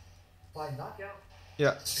 By knockout.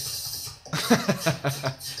 Yeah.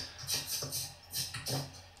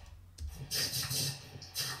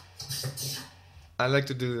 I like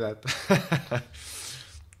to do that.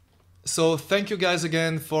 So thank you guys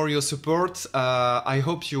again for your support. I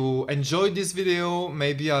hope you enjoyed this video.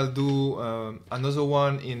 Maybe I'll do another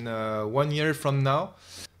one in 1 year from now.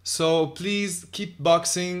 So please keep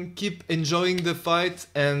boxing, keep enjoying the fight,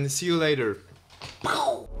 and see you later.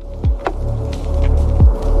 Pow!